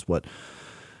saying, "This is what."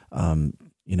 How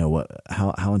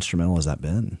instrumental has that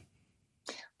been?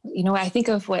 I think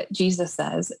of what Jesus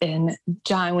says in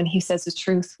John when he says the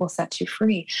truth will set you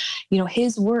free.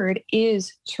 His word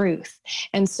is truth.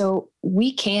 And so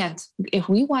we can't, if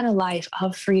we want a life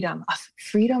of freedom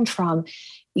from,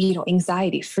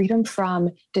 anxiety, freedom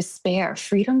from despair,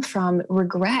 freedom from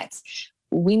regrets,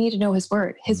 we need to know his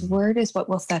word. His word is what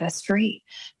will set us free.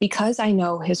 Because I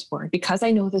know his word, because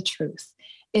I know the truth,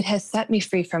 it has set me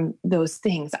free from those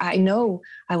things. I know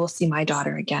I will see my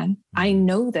daughter again. I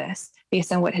know this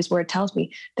based on what his word tells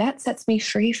me. That sets me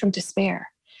free from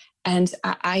despair. And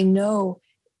I know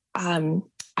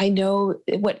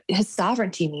what his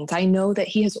sovereignty means. I know that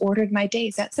he has ordered my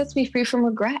days. That sets me free from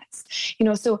regrets.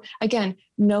 So again,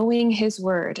 knowing his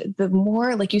word, the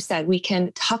more, like you said, we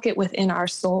can tuck it within our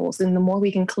souls, and the more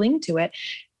we can cling to it,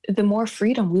 the more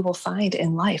freedom we will find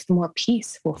in life, the more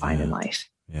peace we'll find in life.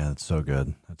 Yeah, that's so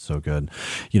good.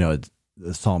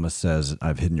 The psalmist says,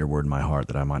 I've hidden your word in my heart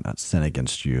that I might not sin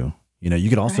against you. You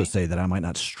could also say that I might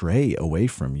not stray away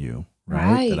from you,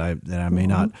 right? That I may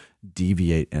not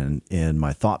deviate in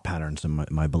my thought patterns and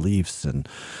my beliefs. And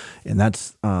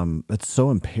that's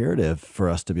so imperative for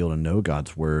us to be able to know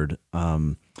God's word.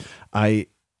 What I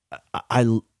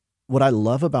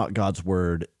love about God's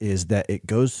word is that it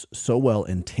goes so well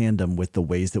in tandem with the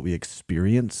ways that we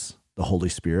experience the Holy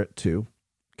Spirit too,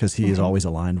 because he is always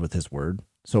aligned with his word.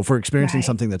 So if we're experiencing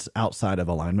something that's outside of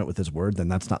alignment with his word, then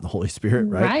that's not the Holy Spirit,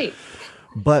 right? Right.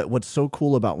 But what's so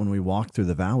cool about when we walk through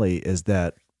the valley is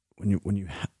that when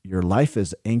your life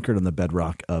is anchored on the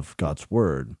bedrock of God's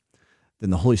word, then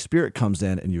the Holy Spirit comes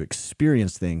in and you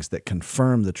experience things that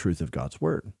confirm the truth of God's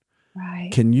word.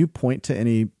 Right. Can you point to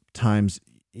any times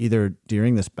either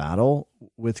during this battle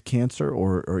with cancer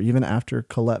or even after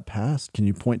Colette passed, can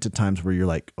you point to times where you're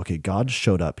like, okay, God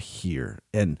showed up here?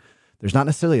 And there's not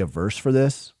necessarily a verse for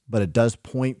this, but it does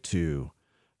point to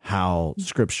how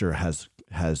Scripture has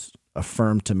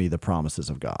affirmed to me the promises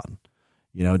of God.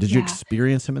 Did you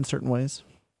experience him in certain ways?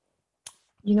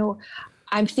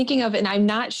 I'm thinking of it, and I'm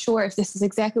not sure if this is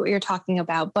exactly what you're talking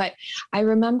about, but I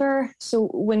remember, so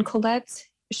when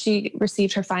she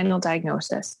received her final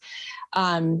diagnosis,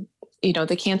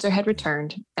 the cancer had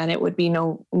returned and it would be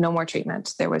no more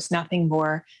treatment. There was nothing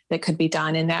more that could be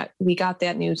done. And that we got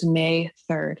that news May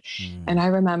 3rd. And I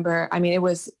remember,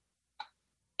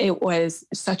 it was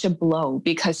such a blow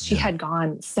because she had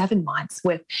gone 7 months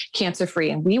with cancer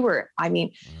free. And we were, I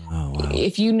mean,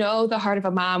 if you know the heart of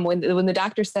a mom, when the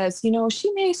doctor says, you know,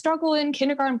 she may struggle in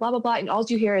kindergarten, blah, blah, blah. And all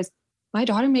you hear is, my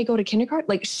daughter may go to kindergarten.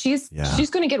 Like she's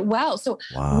going to get well. So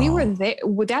we were there.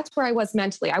 That's where I was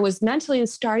mentally. I was mentally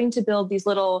starting to build these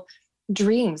little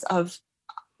dreams of,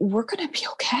 we're going to be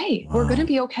okay. We're going to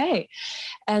be okay.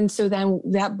 And so then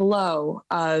that blow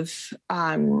of,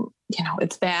 you know,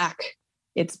 it's back,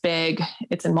 it's big,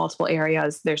 it's in multiple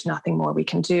areas. There's nothing more we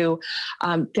can do.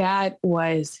 That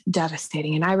was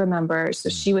devastating. And I remember, so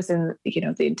she was in, you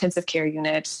know, the intensive care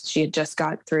unit. She had just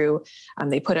got through,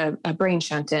 they put a brain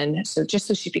shunt in. So just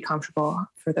so she'd be comfortable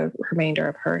for the remainder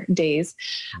of her days.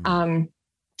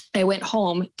 I went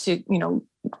home to, you know,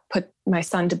 put my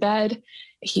son to bed.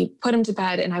 He put him to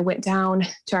bed and I went down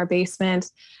to our basement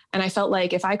and I felt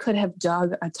like if I could have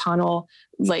dug a tunnel,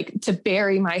 like to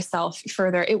bury myself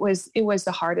further, it was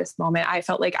the hardest moment. I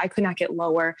felt like I could not get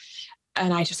lower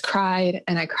and I just cried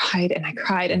and I cried and I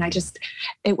cried. And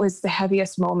it was the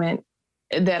heaviest moment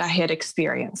that I had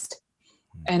experienced.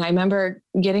 And I remember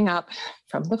getting up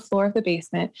from the floor of the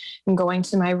basement and going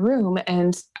to my room.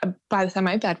 And by the time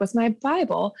my bed was my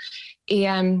Bible,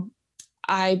 and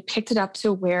I picked it up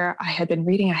to where I had been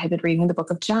reading. I had been reading the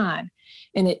book of John,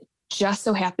 and it just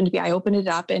so happened to be, I opened it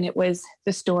up and it was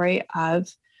the story of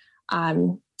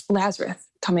Lazarus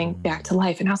coming back to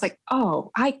life. And I was like, oh,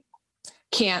 I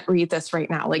can't read this right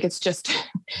now. Like, it's just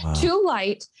too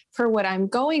light for what I'm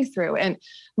going through.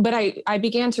 But I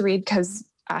began to read because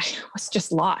I was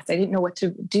just lost. I didn't know what to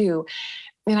do.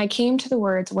 And I came to the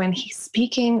words when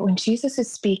Jesus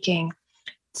is speaking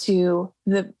to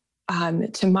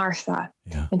to Martha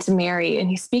and to Mary, and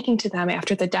he's speaking to them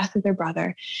after the death of their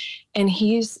brother. And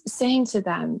he's saying to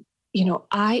them, you know,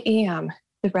 I am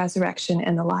the resurrection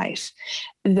and the life.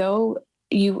 Though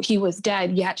he was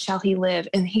dead, yet shall he live.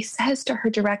 And he says to her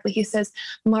directly, he says,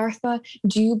 Martha,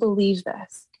 do you believe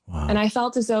this? Wow. And I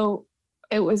felt as though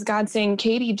it was God saying,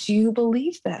 Katie, do you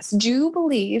believe this? Do you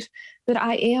believe that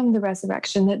I am the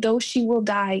resurrection, that though she will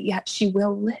die, yet she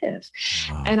will live?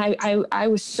 Wow. And I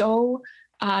was so,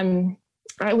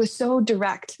 it was so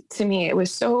direct to me. It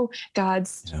was so God's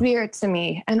spirit to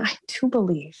me. And I do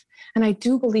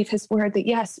believe his word that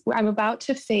yes, I'm about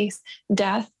to face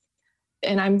death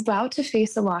and I'm about to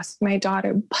face the loss of my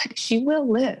daughter, but she will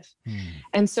live.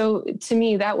 And so to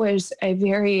me, that was a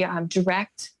very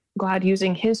direct God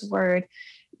using his word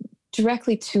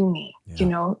directly to me, you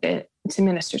know, to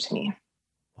minister to me.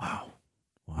 Wow.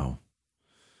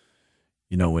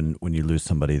 You know, when you lose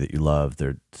somebody that you love,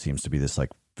 there seems to be this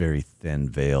like very thin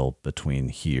veil between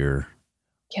here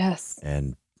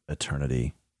and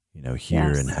eternity, you know,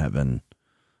 here in heaven.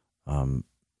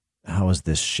 How has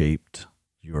this shaped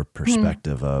your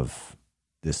perspective of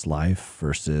this life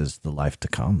versus the life to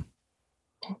come?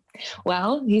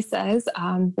 Well, he says,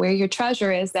 where your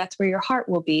treasure is, that's where your heart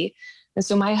will be. And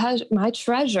so my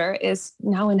treasure is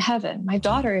now in heaven. My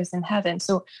daughter is in heaven.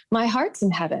 So my heart's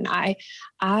in heaven. I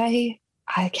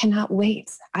cannot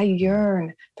wait. I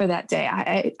yearn for that day.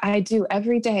 I do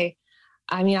every day.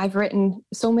 I mean, I've written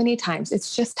so many times,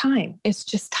 it's just time. It's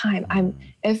just time.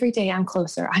 Every day I'm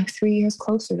closer. I'm 3 years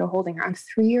closer to holding her. I'm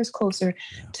 3 years closer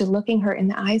to looking her in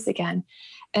the eyes again.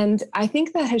 And I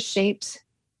think that has shaped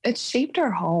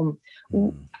our home.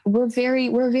 We're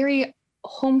very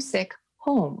homesick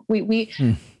home.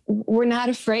 We're not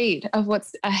afraid of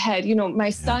what's ahead. You know, my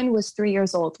son was 3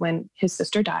 years old when his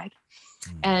sister died,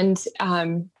 and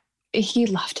he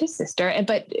loved his sister.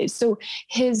 But so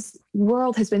his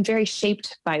world has been very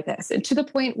shaped by this, and to the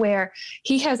point where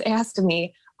he has asked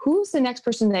me, who's the next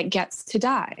person that gets to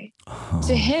die?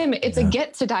 To him, it's a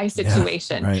get to die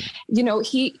situation. Right. You know,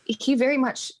 he very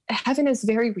much, heaven is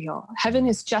very real. Heaven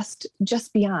is just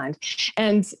beyond.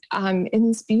 And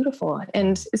it's beautiful.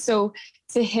 And so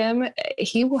to him,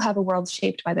 he will have a world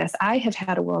shaped by this. I have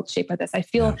had a world shaped by this. I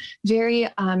feel very,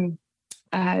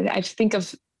 I think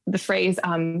of the phrase,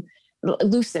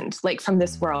 loosened, like from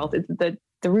this world.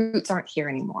 The roots aren't here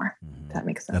anymore. If that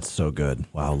makes sense. That's so good.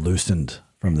 Wow. Loosened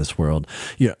from this world.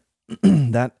 Yeah.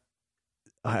 That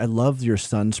I love your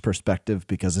son's perspective,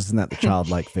 because isn't that the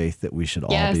childlike faith that we should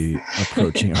all be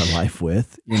approaching our life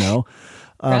with, you know?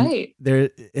 Right.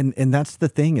 And that's the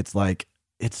thing. It's like,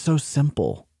 it's so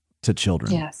simple to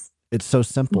children. Yes. It's so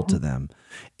simple to them.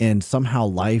 And somehow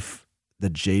life, the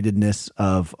jadedness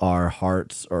of our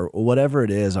hearts or whatever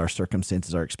it is, our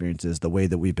circumstances, our experiences, the way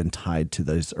that we've been tied to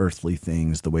those earthly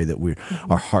things, the way that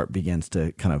our heart begins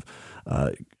to kind of,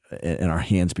 and our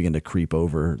hands begin to creep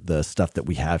over the stuff that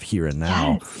we have here and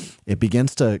now, it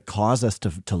begins to cause us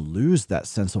to lose that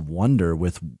sense of wonder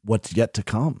with what's yet to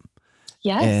come.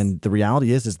 Yes. And the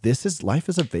reality is life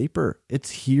is a vapor.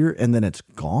 It's here and then it's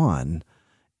gone.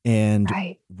 And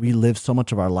we live so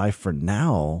much of our life for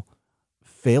now,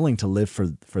 failing to live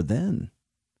for then.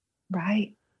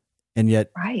 Right. And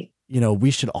yet,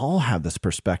 we should all have this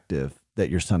perspective that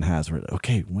your son has. Where,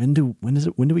 okay, when do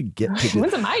we get to do?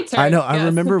 When's it my turn? I know. Yes. I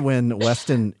remember when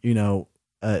Weston,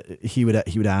 he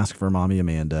would ask for Mommy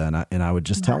Amanda, and I would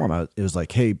just tell him, it was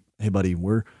like, hey, buddy,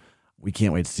 we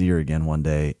can't wait to see her again one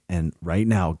day. And right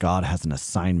now, God has an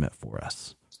assignment for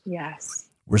us. Yes.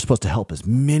 We're supposed to help as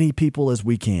many people as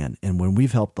we can. And when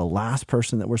we've helped the last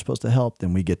person that we're supposed to help,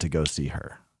 then we get to go see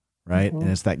her. Right. Mm-hmm.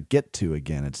 And it's that get to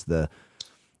again. It's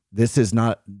death is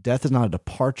not a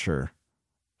departure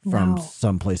from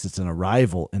some place. It's an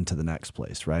arrival into the next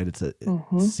place. Right. It's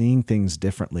seeing things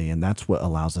differently. And that's what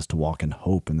allows us to walk in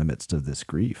hope in the midst of this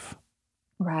grief.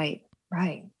 Right.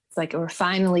 Right. It's like we're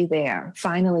finally there,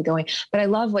 finally going. But I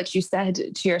love what you said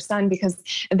to your son, because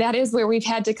that is where we've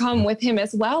had to come with him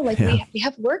as well. Like we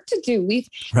have work to do.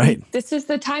 This is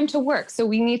the time to work. So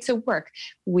we need to work.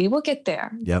 We will get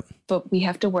there. Yep. But we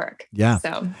have to work. Yeah.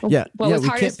 So what was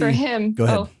hardest for him? Go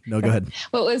ahead. No, go ahead.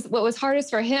 What was hardest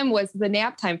for him was the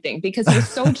nap time thing, because he was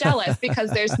so jealous because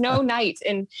there's no night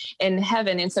in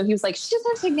heaven. And so he was like, she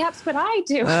doesn't take naps, but I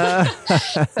do.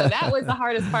 So that was the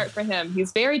hardest part for him.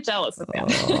 He's very jealous of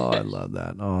that. Oh, I love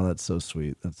that. Oh, that's so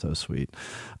sweet. That's so sweet.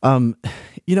 There's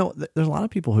a lot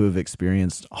of people who have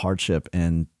experienced hardship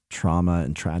and trauma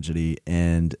and tragedy,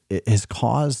 and it has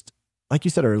caused, like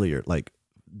you said earlier, like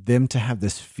them to have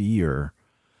this fear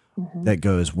that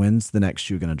goes, when's the next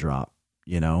shoe going to drop?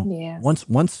 Yes.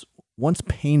 Once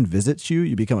pain visits you,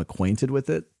 you become acquainted with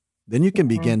it, then you can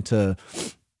begin to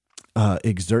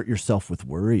exert yourself with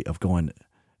worry of going,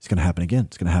 it's going to happen again.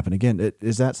 It's going to happen again.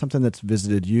 Is that something that's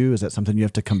visited you? Is that something you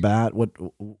have to combat?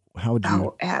 How would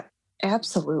you? Oh,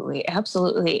 absolutely.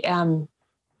 Absolutely.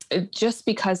 Just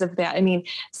because of that, I mean,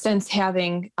 since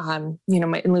having,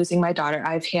 losing my daughter,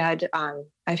 I've had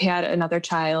another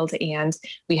child, and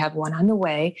we have one on the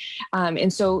way.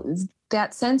 And so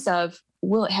that sense of,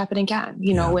 will it happen again?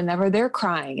 Whenever they're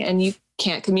crying and you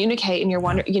can't communicate and you're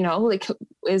wondering, like,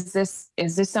 is this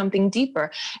something deeper?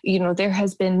 There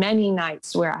has been many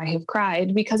nights where I have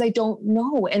cried because I don't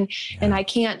know. And I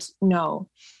can't know,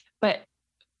 but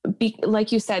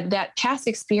like you said, that past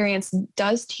experience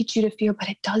does teach you to fear, but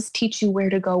it does teach you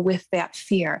where to go with that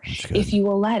fear if you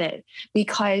will let it.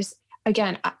 Because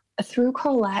again, through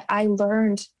Colette, I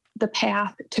learned the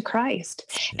path to Christ.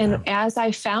 Yeah. And as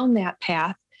I found that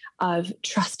path of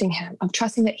trusting him, of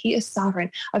trusting that he is sovereign,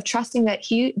 of trusting that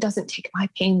he doesn't take my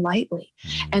pain lightly,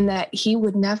 and that he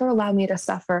would never allow me to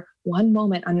suffer one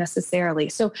moment unnecessarily.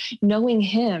 So knowing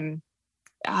him,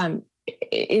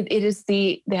 it is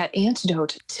that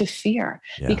antidote to fear,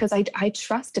 because I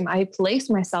trust him. I place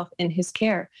myself in his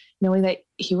care, knowing that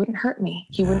he wouldn't hurt me.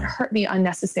 He wouldn't hurt me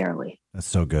unnecessarily. That's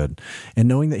so good. And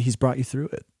knowing that he's brought you through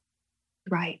it.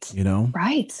 Right.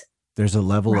 Right. There's a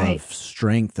level of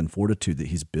strength and fortitude that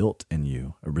he's built in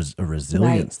you, a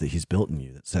resilience that he's built in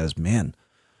you that says, man,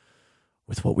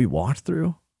 with what we walked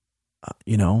through, I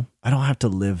don't have to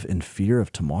live in fear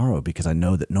of tomorrow, because I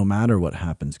know that no matter what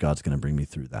happens, God's going to bring me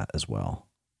through that as well.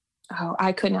 Oh,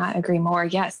 I could not agree more.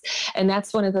 Yes. And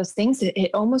that's one of those things that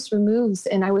it almost removes.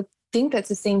 And I would think that's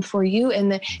the same for you.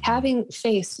 And that having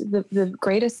faced the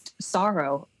greatest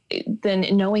sorrow, then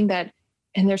knowing that,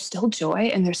 and there's still joy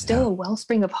and there's still a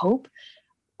wellspring of hope,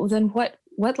 well, then what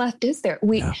left is there?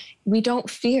 We don't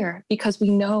fear, because we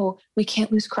know we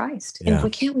can't lose Christ. And if we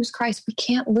can't lose Christ, we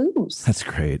can't lose. That's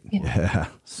great. Yeah.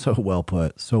 So well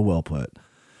put. So well put.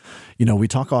 We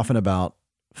talk often about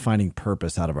finding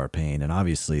purpose out of our pain. And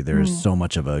obviously there's so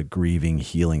much of a grieving,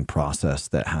 healing process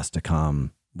that has to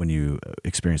come when you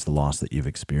experience the loss that you've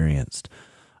experienced.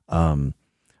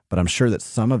 But I'm sure that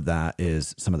some of that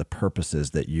is some of the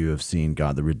purposes that you have seen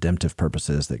God, the redemptive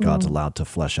purposes that God's allowed to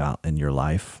flesh out in your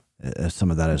life.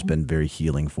 Some of that has been very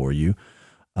healing for you.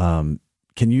 Can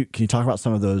you talk about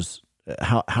some of those?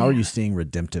 How are you seeing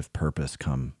redemptive purpose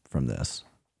come from this?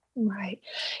 Right.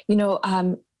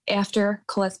 After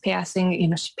Colette's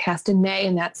passing, she passed in May,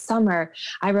 and that summer,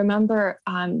 I remember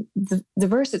the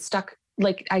verse that stuck,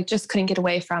 like I just couldn't get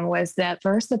away from, was that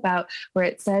verse about where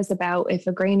it says about, if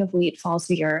a grain of wheat falls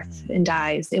to the earth and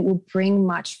dies, it will bring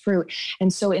much fruit.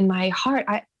 And so in my heart,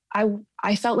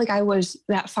 I felt like I was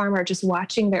that farmer just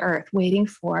watching the earth, waiting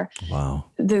for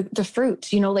the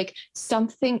fruit, like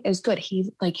something is good.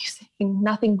 He, like you say,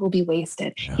 nothing will be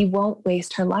wasted. Yeah. He won't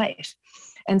waste her life.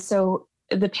 And so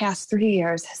the past 3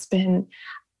 years has been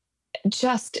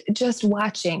just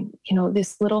watching,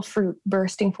 this little fruit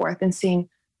bursting forth and seeing,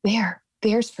 there,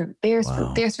 there's fruit, there's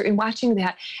fruit, there's fruit, and watching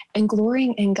that and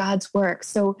glorying in God's work.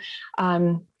 So,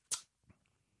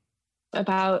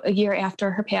 about a year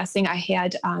after her passing, I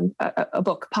had a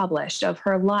book published of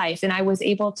her life, and I was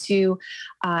able to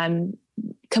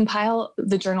compile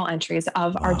the journal entries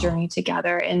of our journey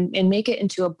together and make it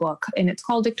into a book. And it's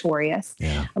called Victorious,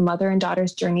 A Mother and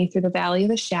Daughter's Journey Through the Valley of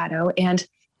the Shadow. And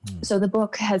so the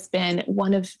book has been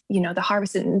one of, the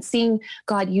harvest, and seeing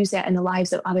God use that in the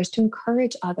lives of others to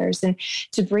encourage others and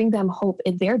to bring them hope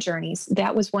in their journeys.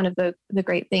 That was one of the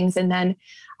great things. And then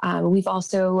we've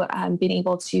also been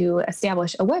able to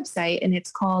establish a website, and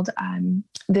it's called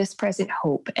This Present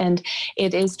Hope. And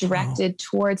it is directed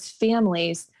towards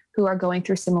families who are going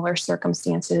through similar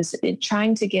circumstances,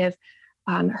 trying to give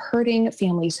hurting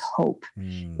families hope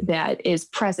that is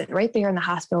present right there in the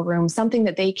hospital room, something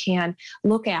that they can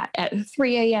look at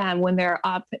 3 a.m. when they're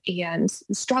up and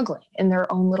struggling in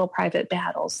their own little private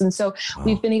battles. And so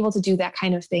we've been able to do that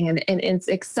kind of thing. And it's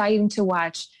exciting to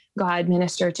watch God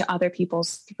minister to other people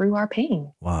through our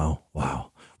pain. Wow.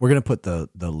 We're going to put the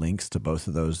links to both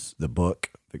of those, the book,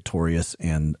 Victorious,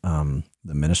 and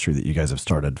the ministry that you guys have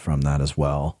started from that as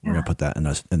well. We're going to put that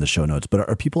in the show notes. But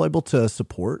are people able to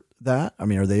support that? I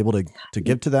mean, are they able to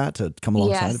give to that, to come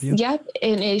alongside of you? Yep.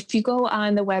 And if you go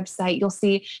on the website, you'll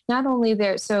see not only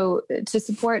there, so to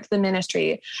support the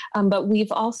ministry, but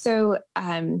we've also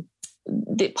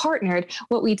partnered.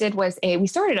 What we did was we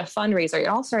started a fundraiser. It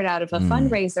all started out of a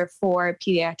fundraiser for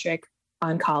pediatric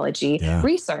oncology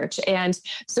research. And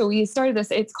so we started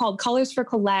this, it's called Colors for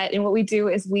Colette. And what we do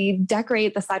is we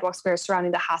decorate the sidewalk squares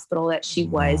surrounding the hospital that she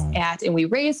was at, and we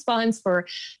raise funds for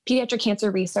pediatric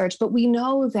cancer research. But we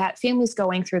know that families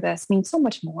going through this need so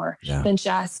much more than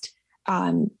just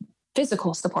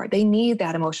physical support. They need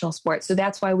that emotional support. So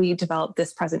that's why we developed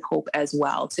This Present Hope as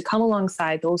well, to come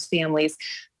alongside those families.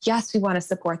 Yes, we want to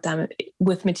support them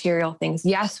with material things.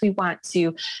 Yes, we want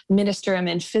to minister them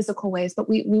in physical ways, but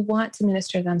we want to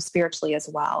minister them spiritually as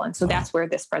well. And so that's where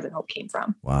This Present Hope came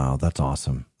from. Wow, that's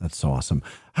awesome. That's so awesome.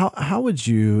 How would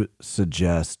you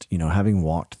suggest, having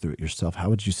walked through it yourself, how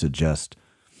would you suggest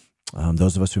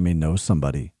those of us who may know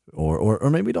somebody, or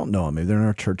maybe don't know them, maybe they're in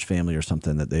our church family or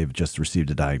something, that they've just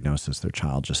received a diagnosis, their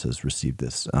child just has received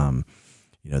this,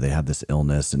 they have this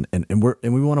illness, and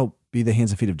we want to be the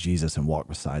hands and feet of Jesus and walk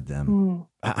beside them.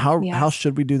 How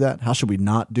should we do that? How should we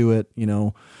not do it?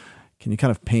 Can you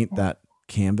kind of paint that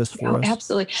canvas for us?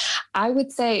 Absolutely. I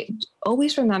would say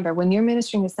always remember, when you're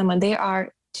ministering to someone, they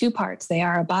are two parts. They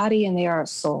are a body and they are a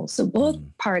soul. So both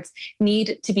parts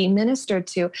need to be ministered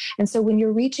to. And so when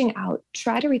you're reaching out,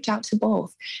 try to reach out to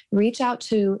both. Reach out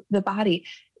to the body.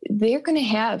 They're going to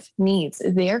have needs.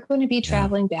 They're going to be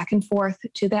traveling back and forth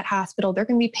to that hospital. They're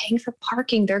going to be paying for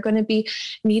parking. They're going to be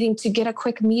needing to get a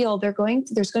quick meal. There's going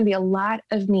to be a lot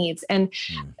of needs. And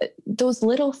those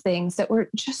little things that were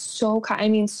just so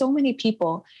many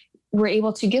people were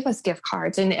able to give us gift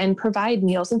cards and provide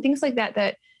meals and things like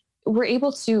that we're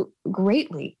able to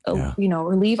greatly,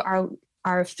 relieve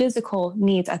our physical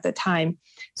needs at the time.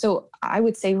 So I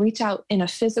would say reach out in a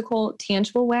physical,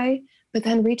 tangible way, but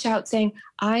then reach out saying,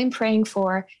 I'm praying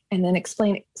for, and then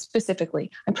explain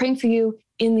specifically, I'm praying for you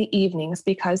in the evenings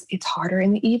because it's harder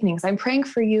in the evenings. I'm praying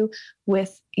for you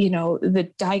with,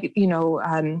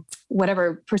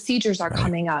 whatever procedures are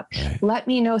coming up. Right. Let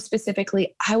me know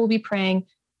specifically. I will be praying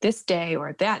this day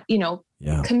or that,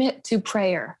 commit to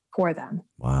prayer for them.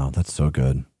 Wow. That's so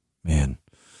good, man.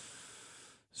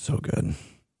 So good.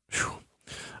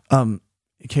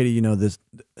 Katie,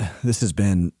 this has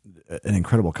been an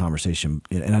incredible conversation,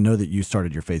 and I know that you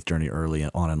started your faith journey early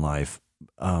on in life.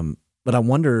 But I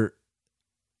wonder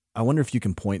if you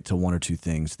can point to one or two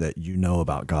things that you know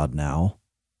about God now,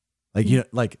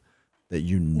 like that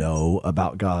you know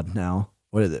about God now.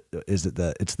 What is it? Is it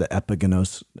it's the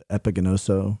epigenosis,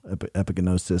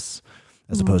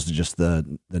 as opposed to just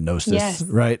the gnosis,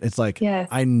 right? It's like,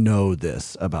 I know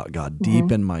this about God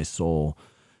deep in my soul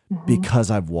because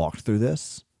I've walked through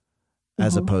this,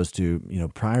 as opposed to,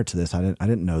 prior to this, I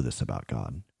didn't know this about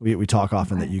God. We talk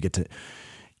often that you get to,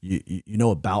 you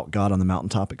know about God on the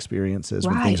mountaintop experiences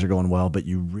when things are going well, but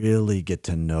you really get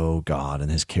to know God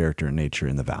and his character and nature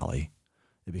in the valley.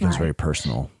 It becomes very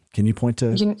personal. Can you point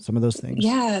to some of those things?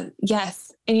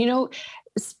 Yes. And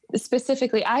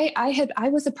specifically, I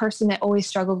was a person that always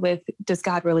struggled with, does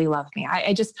God really love me?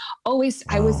 I just always,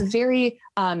 I was very,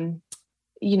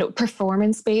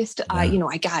 performance based.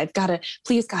 I've got to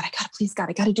please God.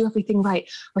 I got to do everything right,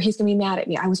 or he's going to be mad at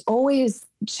me. I was always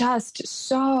just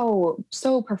so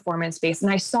performance based.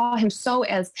 And I saw him so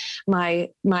as my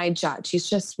judge. He's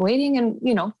just waiting and,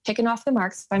 picking off the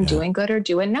marks if I'm doing good or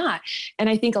doing not. And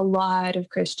I think a lot of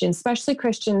Christians, especially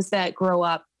Christians that grow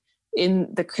up in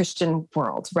the Christian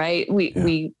world, right?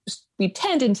 We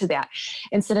tend into that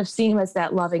instead of seeing him as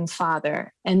that loving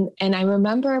father. And I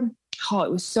remember how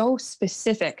it was so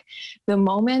specific. The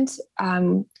moment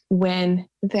when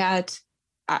that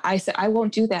I said, I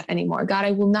won't do that anymore. God,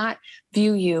 I will not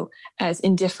view you as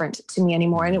indifferent to me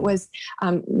anymore. And it was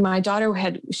my daughter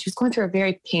she was going through a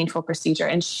very painful procedure,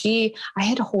 and I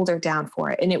had to hold her down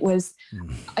for it. And it was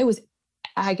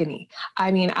agony.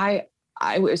 I mean, I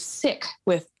was sick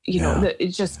with,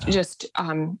 it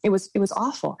was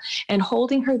awful. And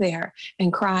holding her there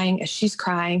and crying as she's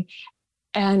crying.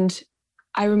 And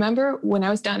I remember when I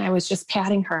was done, I was just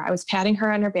patting her. I was patting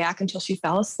her on her back until she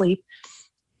fell asleep.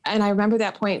 And I remember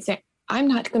that point saying, I'm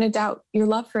not going to doubt your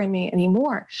love for me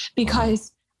anymore,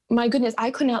 because my goodness, I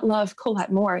could not love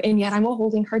Colette more. And yet I'm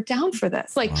holding her down for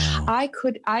this. Like I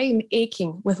am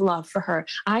aching with love for her.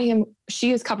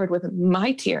 She is covered with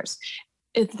my tears.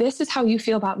 If this is how you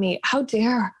feel about me, how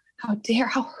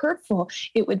hurtful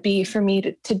it would be for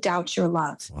me to doubt your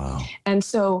love. Wow. And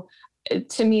so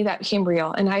to me, that became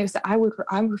real. And I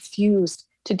refused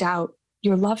to doubt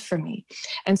your love for me.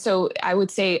 And so I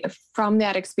would say from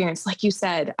that experience, like you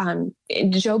said,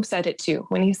 Job said it too,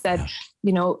 when he said,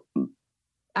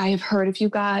 I have heard of you,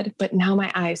 God, but now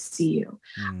my eyes see you.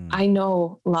 I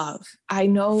know love. I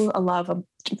know a love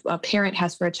a parent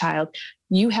has for a child.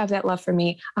 You have that love for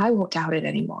me. I won't doubt it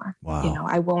anymore. Wow.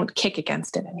 I won't kick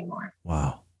against it anymore.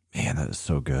 Wow. Man, that is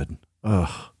so good.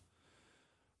 Ugh.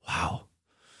 Wow.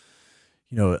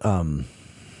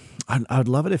 I'd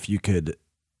love it if you could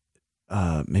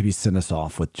maybe send us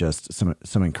off with just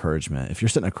some encouragement. If you're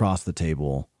sitting across the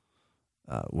table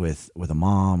with a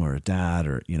mom or a dad,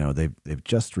 or they've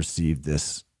just received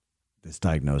this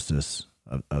diagnosis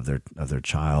of their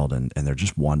child, and they're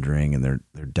just wondering, and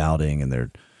they're doubting, and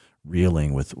they're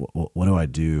reeling with what do I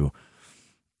do?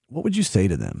 What would you say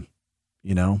to them?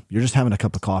 You're just having a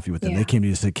cup of coffee with them. Yeah. They came to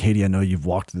you and said, Katie, I know you've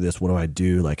walked through this. What do I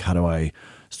do? Like, how do I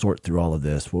sort through all of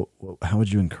this? How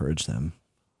would you encourage them?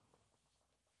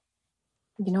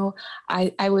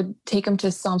 I would take them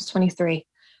to Psalms 23.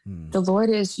 The Lord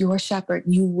is your shepherd.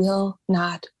 You will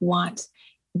not want.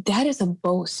 That is a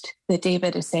boast that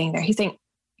David is saying there. He's saying,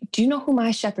 do you know who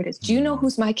my shepherd is? Do you know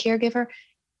who's my caregiver?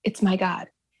 It's my God.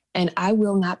 And I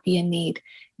will not be in need.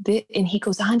 And he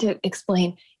goes on to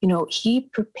explain, he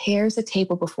prepares a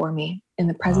table before me in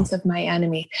the presence of my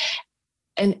enemy.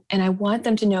 And I want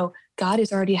them to know God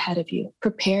is already ahead of you,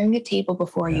 preparing a table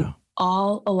before you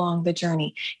all along the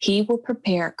journey. He will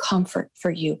prepare comfort for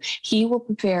you. He will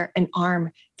prepare an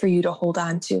arm for you to hold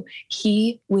on to.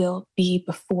 He will be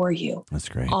before you. That's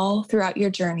great. All throughout your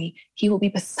journey. He will be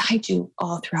beside you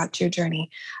all throughout your journey.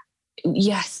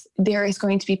 Yes, there is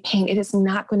going to be pain. It is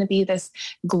not going to be this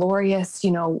glorious,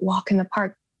 walk in the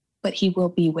park, but he will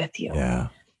be with you. Yeah.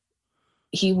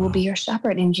 He will be your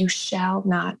shepherd, and you shall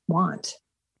not want.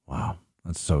 Wow.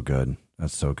 That's so good.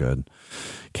 That's so good.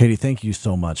 Katie, thank you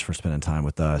so much for spending time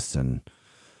with us and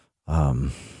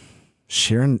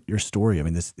sharing your story. I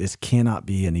mean, this cannot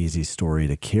be an easy story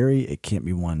to carry. It can't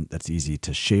be one that's easy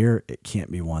to share. It can't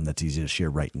be one that's easy to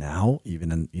share right now,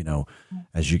 even in,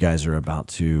 as you guys are about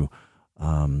to,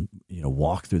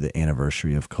 walk through the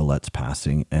anniversary of Colette's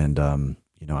passing. And, I'm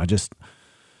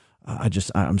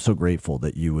so grateful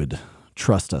that you would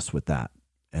trust us with that,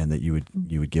 and that you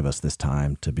would give us this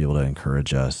time to be able to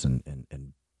encourage us and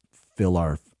fill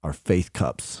our faith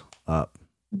cups up.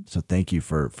 So thank you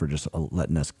for just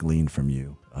letting us glean from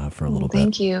you for a little bit.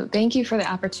 Thank you. Thank you for the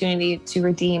opportunity to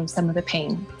redeem some of the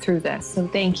pain through this. So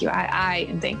thank you. I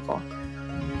am thankful.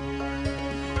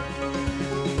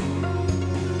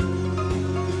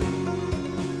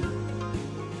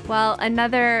 Well,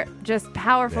 another just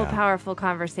powerful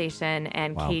conversation,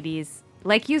 and Katie's,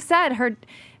 like you said,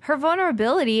 her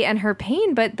vulnerability and her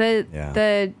pain, but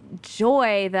the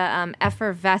joy, the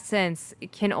effervescence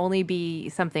can only be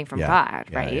something from God,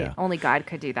 right? Yeah. Only God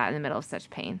could do that in the middle of such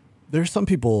pain. There's some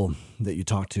people that you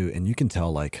talk to, and you can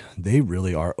tell, like, they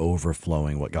really are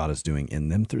overflowing what God is doing in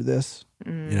them through this,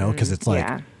 because it's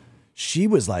like she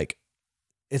was like,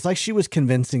 it's like she was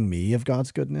convincing me of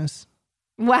God's goodness.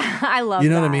 Wow, I love that. You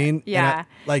know what I mean? Yeah.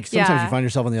 Sometimes you find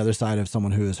yourself on the other side of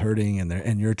someone who is hurting,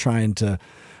 and you're trying to.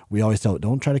 We always tell,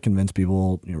 don't try to convince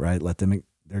people, right? Let them.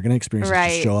 They're going to experience it,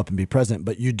 just show up and be present.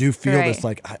 But you do feel this,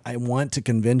 like, I want to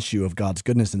convince you of God's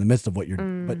goodness in the midst of what you're.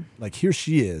 But like, here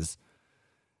she is,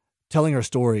 telling her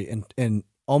story and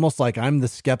almost like I'm the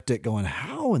skeptic going,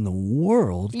 how in the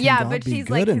world can God but be she's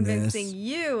good like in convincing this?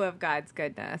 you of God's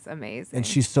goodness. Amazing. And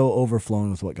she's so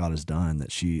overflowing with what God has done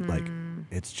that she like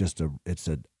it's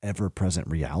an ever-present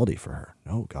reality for her.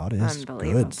 No, God is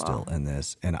good still in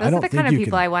this. And those I don't are the think kind of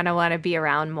people I want to be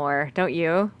around more, don't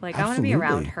you? Like I want to be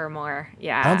around her more.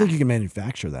 Yeah. I don't think you can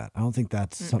manufacture that. I don't think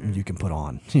that's something you can put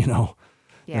on, you know.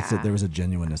 Yeah. There was a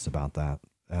genuineness about that.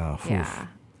 Yeah.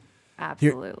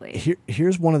 Absolutely.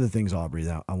 Here's one of the things, Aubrey,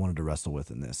 that I wanted to wrestle with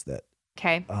in this. That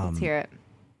okay, let's hear it.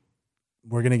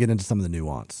 We're going to get into some of the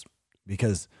nuance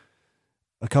because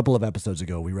a couple of episodes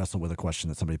ago we wrestled with a question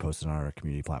that somebody posted on our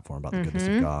community platform about the goodness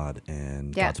of God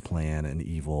and God's plan and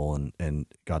evil and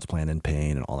God's plan and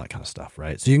pain and all that kind of stuff,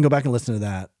 right? So you can go back and listen to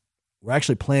that. We're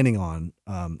actually planning on,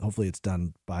 hopefully it's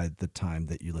done by the time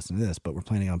that you listen to this, but we're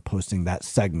planning on posting that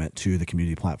segment to the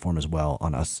community platform as well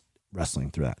on us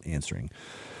wrestling through that, answering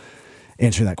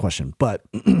that question. But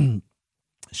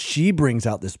she brings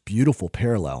out this beautiful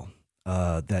parallel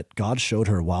that God showed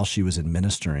her while she was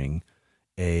administering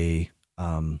a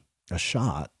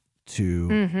shot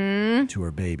to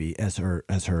her baby as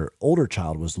her older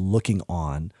child was looking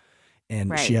on,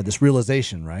 and she had this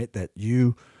realization, right, that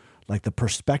like the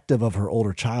perspective of her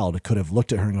older child could have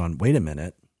looked at her and gone, "Wait a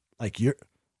minute, like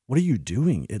what are you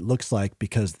doing? It looks like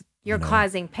because you're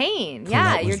causing pain.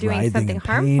 Yeah, you're doing something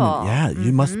harmful. Yeah,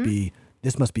 you must be.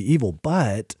 This must be evil."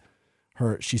 But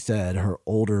she said her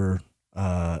older,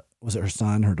 was it her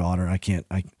son, her daughter?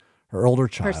 Her older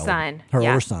child,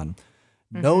 older son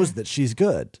knows that she's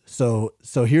good. So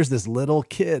here's this little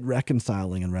kid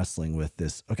reconciling and wrestling with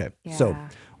this. Okay. Yeah. So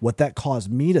what that caused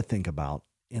me to think about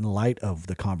in light of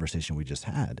the conversation we just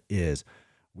had is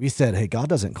we said, hey, God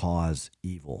doesn't cause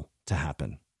evil to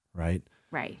happen, right?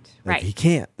 Right. He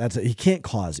can't. He can't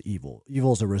cause evil.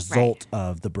 Evil is a result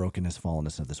of the brokenness,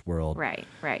 fallenness of this world. Right.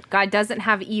 God doesn't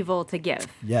have evil to give.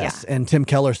 Yes. Yeah. And Tim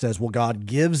Keller says, well, God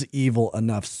gives evil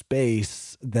enough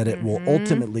space that it will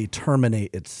ultimately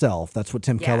terminate itself. That's what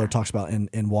Tim Keller talks about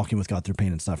in Walking with God Through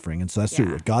Pain and Suffering. And so that's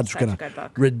true. God's going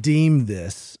to redeem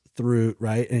this through,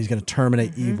 right? And he's going to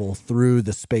terminate evil through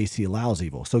the space he allows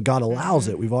evil. So God allows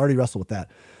it. We've already wrestled with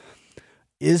that.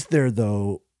 Is there,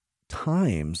 though,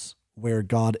 times where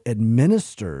God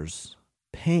administers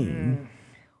pain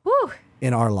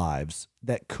in our lives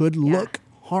that could look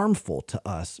harmful to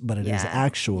us, but it is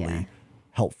actually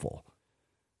helpful?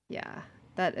 Yeah,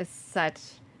 that is such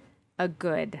a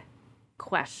good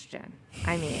question.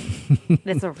 I mean,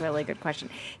 it's a really good question.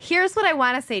 Here's what I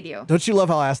want to say to you. Don't you love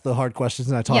how I ask the hard questions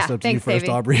and I toss it up to you first,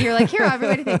 Davey. Aubrey? You're like, here, Aubrey,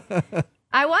 what do you think?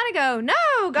 I want to go,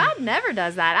 no, God never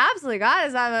does that. Absolutely. God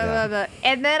is blah, blah, blah, blah.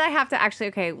 And then I have to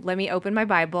actually, let me open my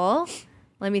Bible.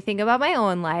 Let me think about my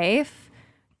own life.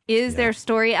 Is there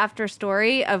story after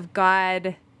story of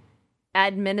God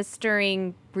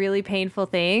administering really painful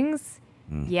things?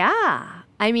 Yeah.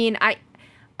 I mean,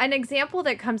 an example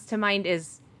that comes to mind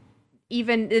is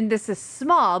even, and this is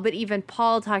small, but even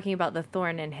Paul talking about the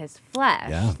thorn in his flesh.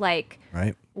 Yeah. Like,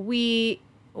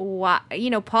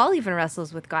 Paul even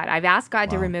wrestles with God. I've asked God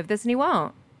to remove this and he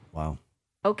won't. Wow.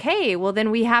 Okay, well then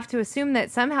we have to assume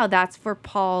that somehow that's for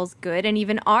Paul's good and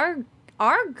even our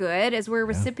good as we're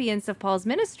recipients of Paul's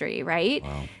ministry, right?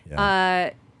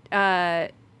 Wow. Yeah.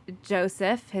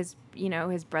 Joseph, his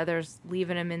brothers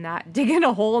leaving him in that, digging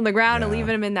a hole in the ground and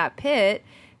leaving him in that pit.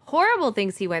 Horrible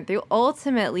things he went through,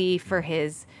 ultimately for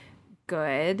his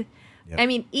good. Yep. I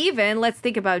mean, even let's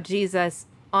think about Jesus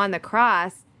on the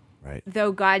cross. Right.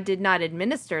 Though God did not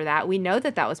administer that, we know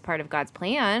that was part of God's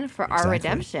plan for our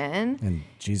redemption. And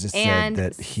Jesus said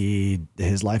that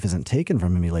his life isn't taken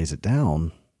from him; he lays it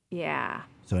down. Yeah.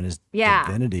 So in his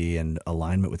divinity and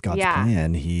alignment with God's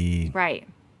plan, he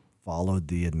followed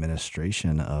the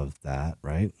administration of that.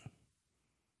 Right.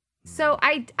 So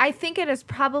I think it is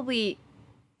probably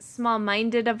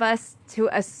small-minded of us to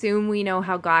assume we know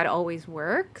how God always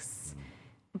works,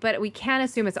 but we can't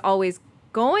assume it's always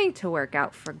going to work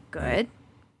out for good,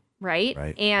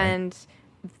 right? And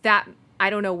that I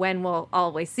don't know when we'll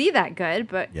always see that good,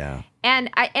 but and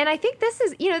I think this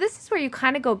is where you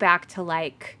kind of go back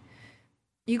to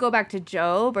you go back to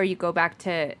Job or you go back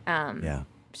to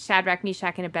Shadrach,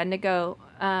 Meshach, and Abednego.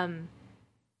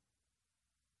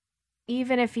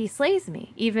 Even if he slays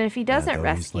me, even if he doesn't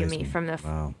rescue me from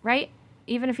the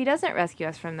even if he doesn't rescue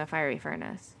us from the fiery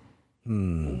furnace.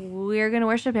 We're going to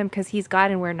worship him because he's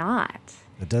God and we're not.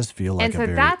 It does feel like a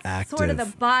very active... And so that's sort of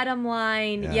the bottom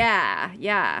line.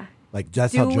 Yeah. Like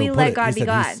that's how Job put it. God he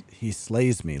said, he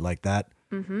slays me like that.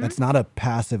 That's not a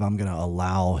passive, I'm going to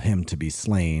allow him to be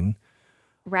slain.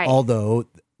 Right. Although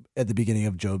at the beginning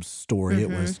of Job's story, it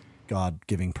was God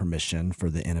giving permission for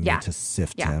the enemy to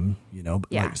sift him, you know,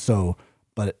 Yeah. like, so,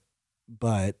 but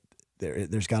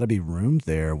there's got to be room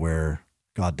there where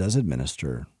God does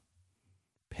administer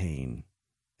pain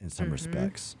in some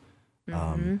respects,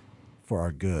 for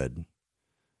our good.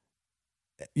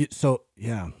 So,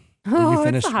 yeah. Were you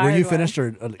finished? Were you finished,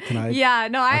 or can I? Yeah,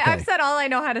 no, I've said all I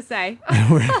know how to say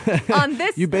on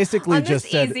this. You basically on just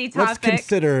this said, easy topic.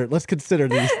 let's consider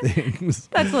these things.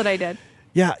 That's what I did.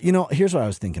 Yeah, you know, here's what I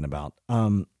was thinking about.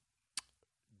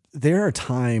 There are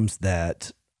times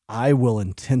that I will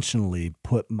intentionally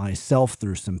put myself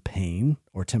through some pain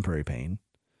or temporary pain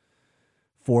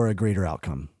for a greater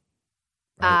outcome.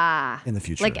 Right, in the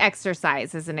future. Like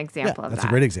exercise is an example of that. That's a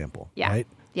great example. Yeah. Right?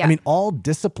 Yeah. I mean, all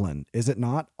discipline, is it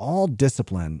not? All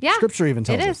discipline. Yeah, Scripture even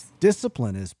tells it us is.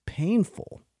 discipline is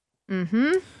painful.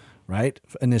 Right?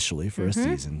 Initially for a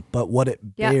season. But what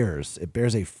it bears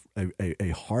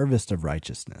a harvest of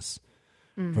righteousness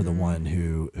for the one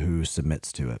who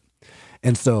submits to it.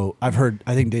 And so I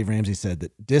think Dave Ramsey said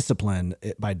that discipline,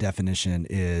 by definition,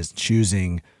 is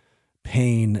choosing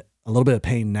pain, a little bit of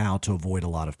pain now to avoid a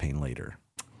lot of pain later.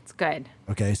 It's good.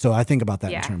 Okay, so I think about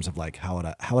that in terms of like, how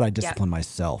would I discipline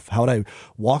myself? How would I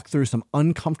walk through some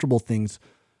uncomfortable things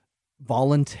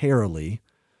voluntarily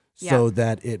so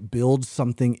that it builds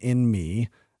something in me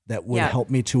that would help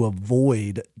me to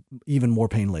avoid even more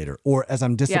pain later? Or as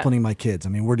I'm disciplining my kids, I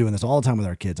mean, we're doing this all the time with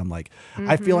our kids. I'm like,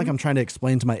 I feel like I'm trying to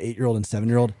explain to my 8-year-old and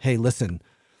 7-year-old, hey, listen,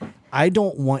 I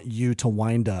don't want you to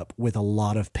wind up with a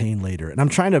lot of pain later. And I'm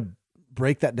trying to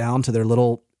break that down to their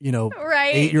little,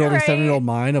 8-year-old and 7-year-old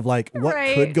mind of like what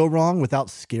could go wrong without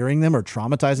scaring them or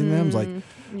traumatizing them. It's like,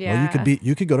 well,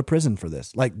 you could go to prison for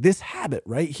this. Like this habit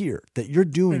right here that you're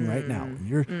doing right now.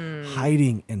 You're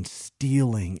hiding and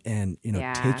stealing and,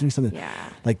 taking something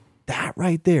like that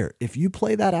right there. If you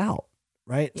play that out,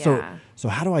 right? Yeah. So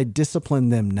how do I discipline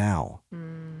them now?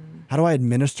 How do I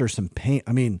administer some pain?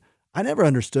 I mean, I never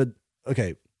understood.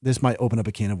 Okay, this might open up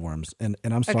a can of worms, and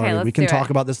I'm sorry. We can talk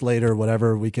about this later.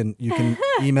 Whatever. You can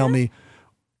email me.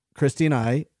 Christy and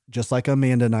I, just like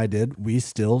Amanda and I did, we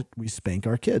spank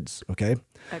our kids. Okay.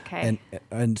 Okay.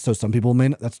 And so some people may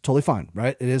not, that's totally fine,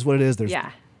 right? It is what it is.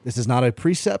 This is not a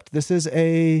precept. This is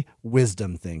a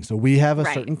wisdom thing. So we have a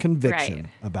certain conviction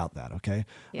about that. Okay.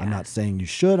 Yeah. I'm not saying you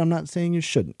should. I'm not saying you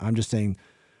shouldn't. I'm just saying,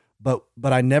 but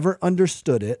I never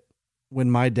understood it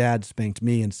when my dad spanked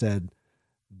me and said,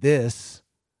 this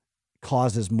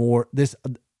causes more, this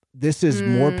is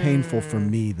more painful for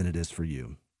me than it is for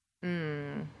you.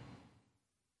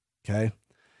 Okay.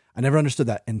 I never understood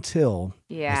that until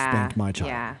I spanked my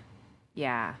child.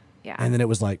 Yeah. And then it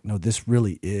was like, no, this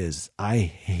really is. I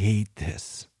hate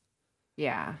this.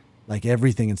 Yeah. Like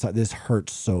everything inside this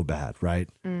hurts so bad, right?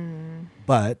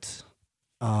 But,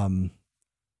 and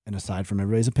aside from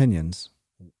everybody's opinions,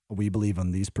 we believe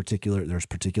on there's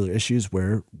particular issues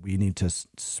where we need to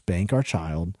spank our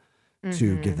child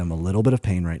to give them a little bit of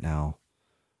pain right now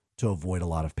to avoid a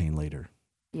lot of pain later.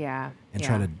 Yeah. And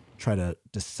try to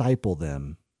disciple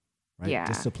them, right? Yeah.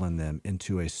 Discipline them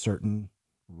into a certain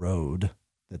road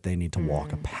that they need to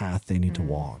walk, a path they need to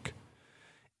walk.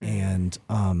 And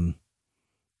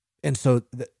so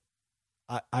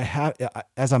I have,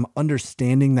 as I'm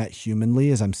understanding that humanly,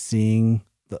 as I'm seeing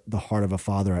the heart of a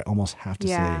father, I almost have to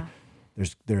say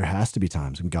there has to be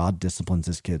times when God disciplines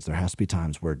his kids. There has to be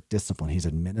times where he's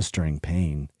administering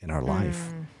pain in our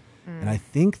life. And I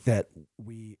think that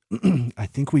we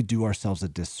do ourselves a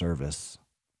disservice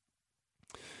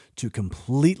to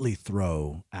completely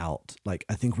throw out, like,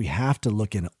 I think we have to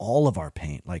look in all of our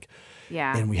pain, like,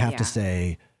 and we have to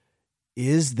say,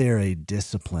 is there a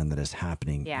discipline that is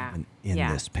happening in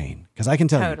this pain? Because I can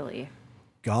tell you,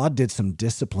 God did some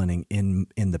disciplining in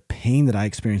the pain that I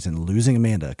experienced in losing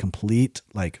Amanda, a complete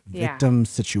victim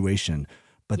situation.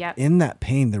 But in that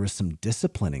pain, there was some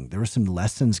disciplining. There were some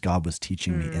lessons God was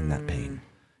teaching me in that pain.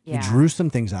 He drew some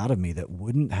things out of me that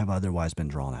wouldn't have otherwise been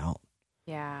drawn out.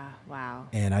 Yeah. Wow.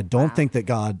 And I don't think that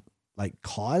God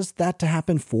caused that to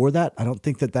happen for that. I don't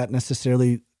think that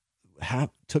necessarily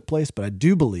took place, but I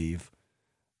do believe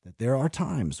that there are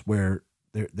times where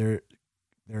there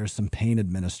is some pain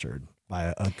administered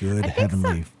by a good,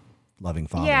 heavenly, loving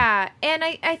Father. Yeah. And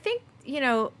I think,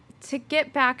 to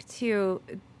get back to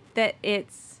that,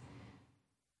 it's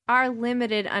our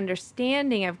limited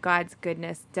understanding of God's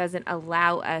goodness doesn't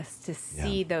allow us to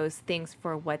see those things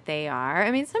for what they are.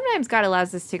 I mean, sometimes God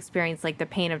allows us to experience the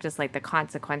pain of just the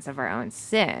consequence of our own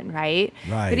sin, right?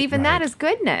 But even that is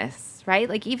goodness, right?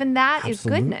 Even that is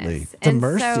goodness. It's a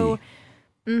mercy.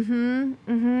 Mm-hmm.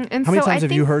 Mm-hmm. And how many times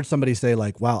have you heard somebody say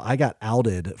like, wow, I got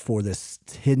outed for this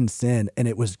hidden sin and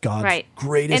it was God's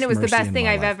greatest and it was mercy the best thing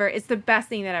it's the best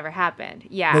thing that ever happened.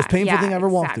 Yeah. Most painful thing I ever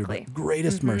walked through, but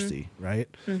greatest mercy, right?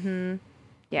 Mm-hmm.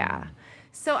 Yeah.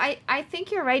 So I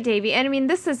think you're right, Davey. And I mean,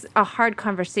 this is a hard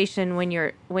conversation when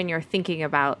you're thinking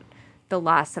about the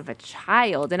loss of a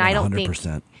child. And 100%. I don't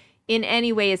think in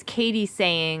any way is Katie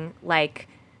saying like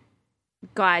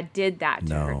God did that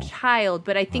to her child,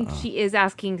 but I think she is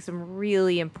asking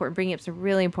bringing up some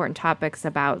really important topics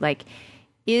about like,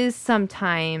 is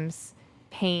sometimes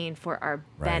pain for our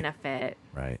benefit?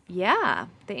 Right. Yeah.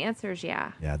 The answer is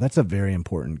yeah. Yeah. That's a very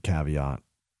important caveat,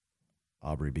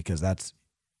 Aubrey, because I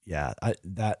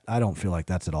don't feel like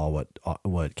that's at all what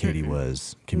Katie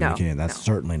was communicating. That's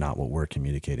certainly not what we're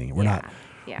communicating. We're not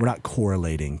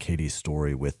correlating Katie's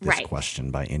story with this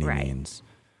question by any means.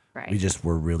 Right. We just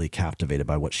were really captivated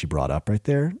by what she brought up right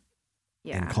there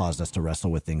and caused us to wrestle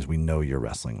with things we know you're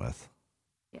wrestling with.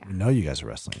 Yeah. We know you guys are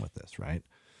wrestling with this, right?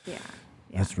 Yeah.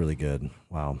 That's really good.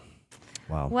 Wow.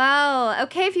 Well,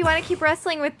 okay, if you want to keep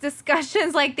wrestling with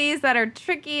discussions like these that are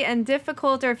tricky and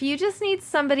difficult, or if you just need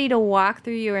somebody to walk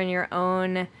through you in your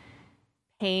own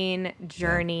pain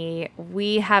journey,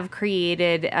 we have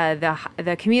created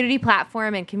the community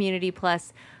platform and Community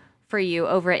Plus for you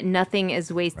over at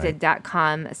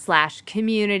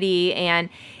nothingiswasted.com/community. And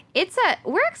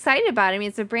we're excited about it. I mean,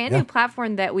 it's a brand new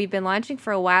platform that we've been launching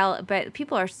for a while, but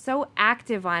people are so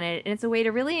active on it. And it's a way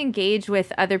to really engage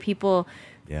with other people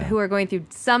who are going through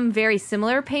some very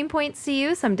similar pain points to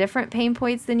you, some different pain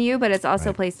points than you, but it's also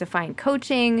a place to find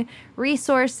coaching,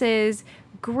 resources,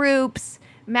 groups,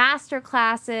 master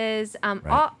classes,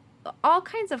 all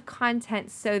kinds of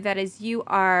content, so that as you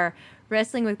are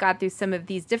wrestling with God through some of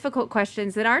these difficult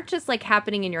questions that aren't just like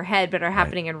happening in your head, but are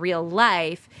happening in real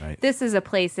life, this is a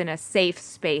place in a safe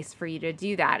space for you to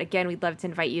do that. Again, we'd love to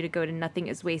invite you to go to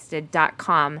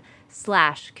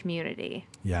nothingiswasted.com/community.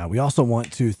 Yeah, we also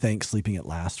want to thank Sleeping at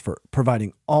Last for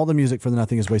providing all the music for the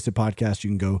Nothing is Wasted podcast. You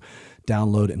can go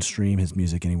download and stream his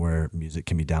music anywhere music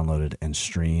can be downloaded and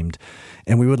streamed.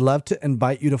 And we would love to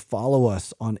invite you to follow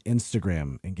us on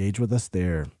Instagram. Engage with us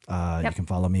there. You can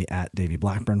follow me at Davey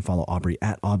Blackburn, follow Aubrey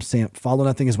at ObSamp, follow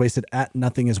Nothing is Wasted at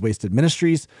Nothing is Wasted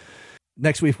Ministries.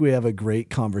 Next week, we have a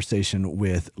great conversation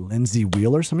with Lindsay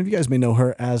Wheeler. Some of you guys may know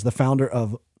her as the founder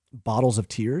of Bottles of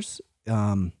Tears,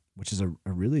 which is a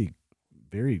really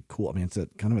very cool. I mean, it's a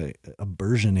kind of a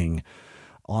burgeoning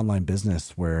online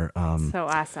business where so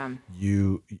awesome.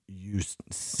 You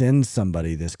send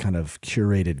somebody this kind of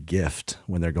curated gift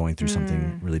when they're going through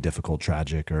something really difficult,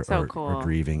 tragic, or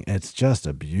grieving. It's just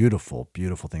a beautiful,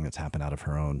 beautiful thing that's happened out of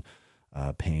her own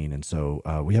pain. And so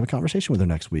we have a conversation with her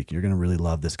next week. You're going to really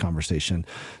love this conversation.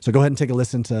 So go ahead and take a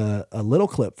listen to a little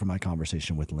clip from my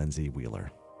conversation with Lindsay Wheeler.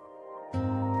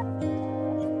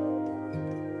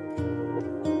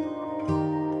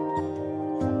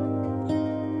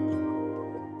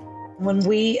 When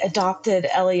we adopted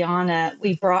Eliana,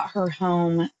 we brought her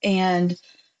home, and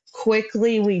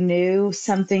quickly we knew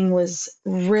something was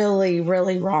really,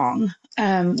 really wrong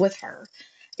with her.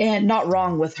 And not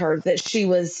wrong with her, that she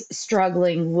was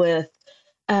struggling with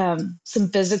some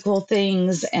physical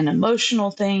things and emotional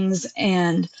things.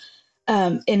 And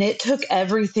it took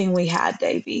everything we had,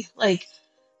 Davey. Like,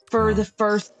 for the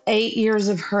first 8 years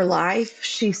of her life,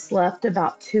 she slept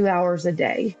about 2 hours a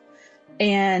day.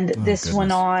 And this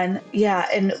went on. Yeah.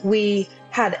 And we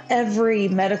had every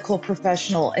medical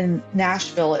professional in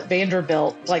Nashville at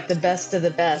Vanderbilt, like the best of the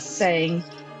best, saying,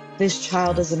 this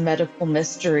child is a medical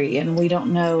mystery and we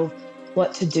don't know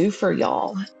what to do for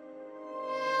y'all.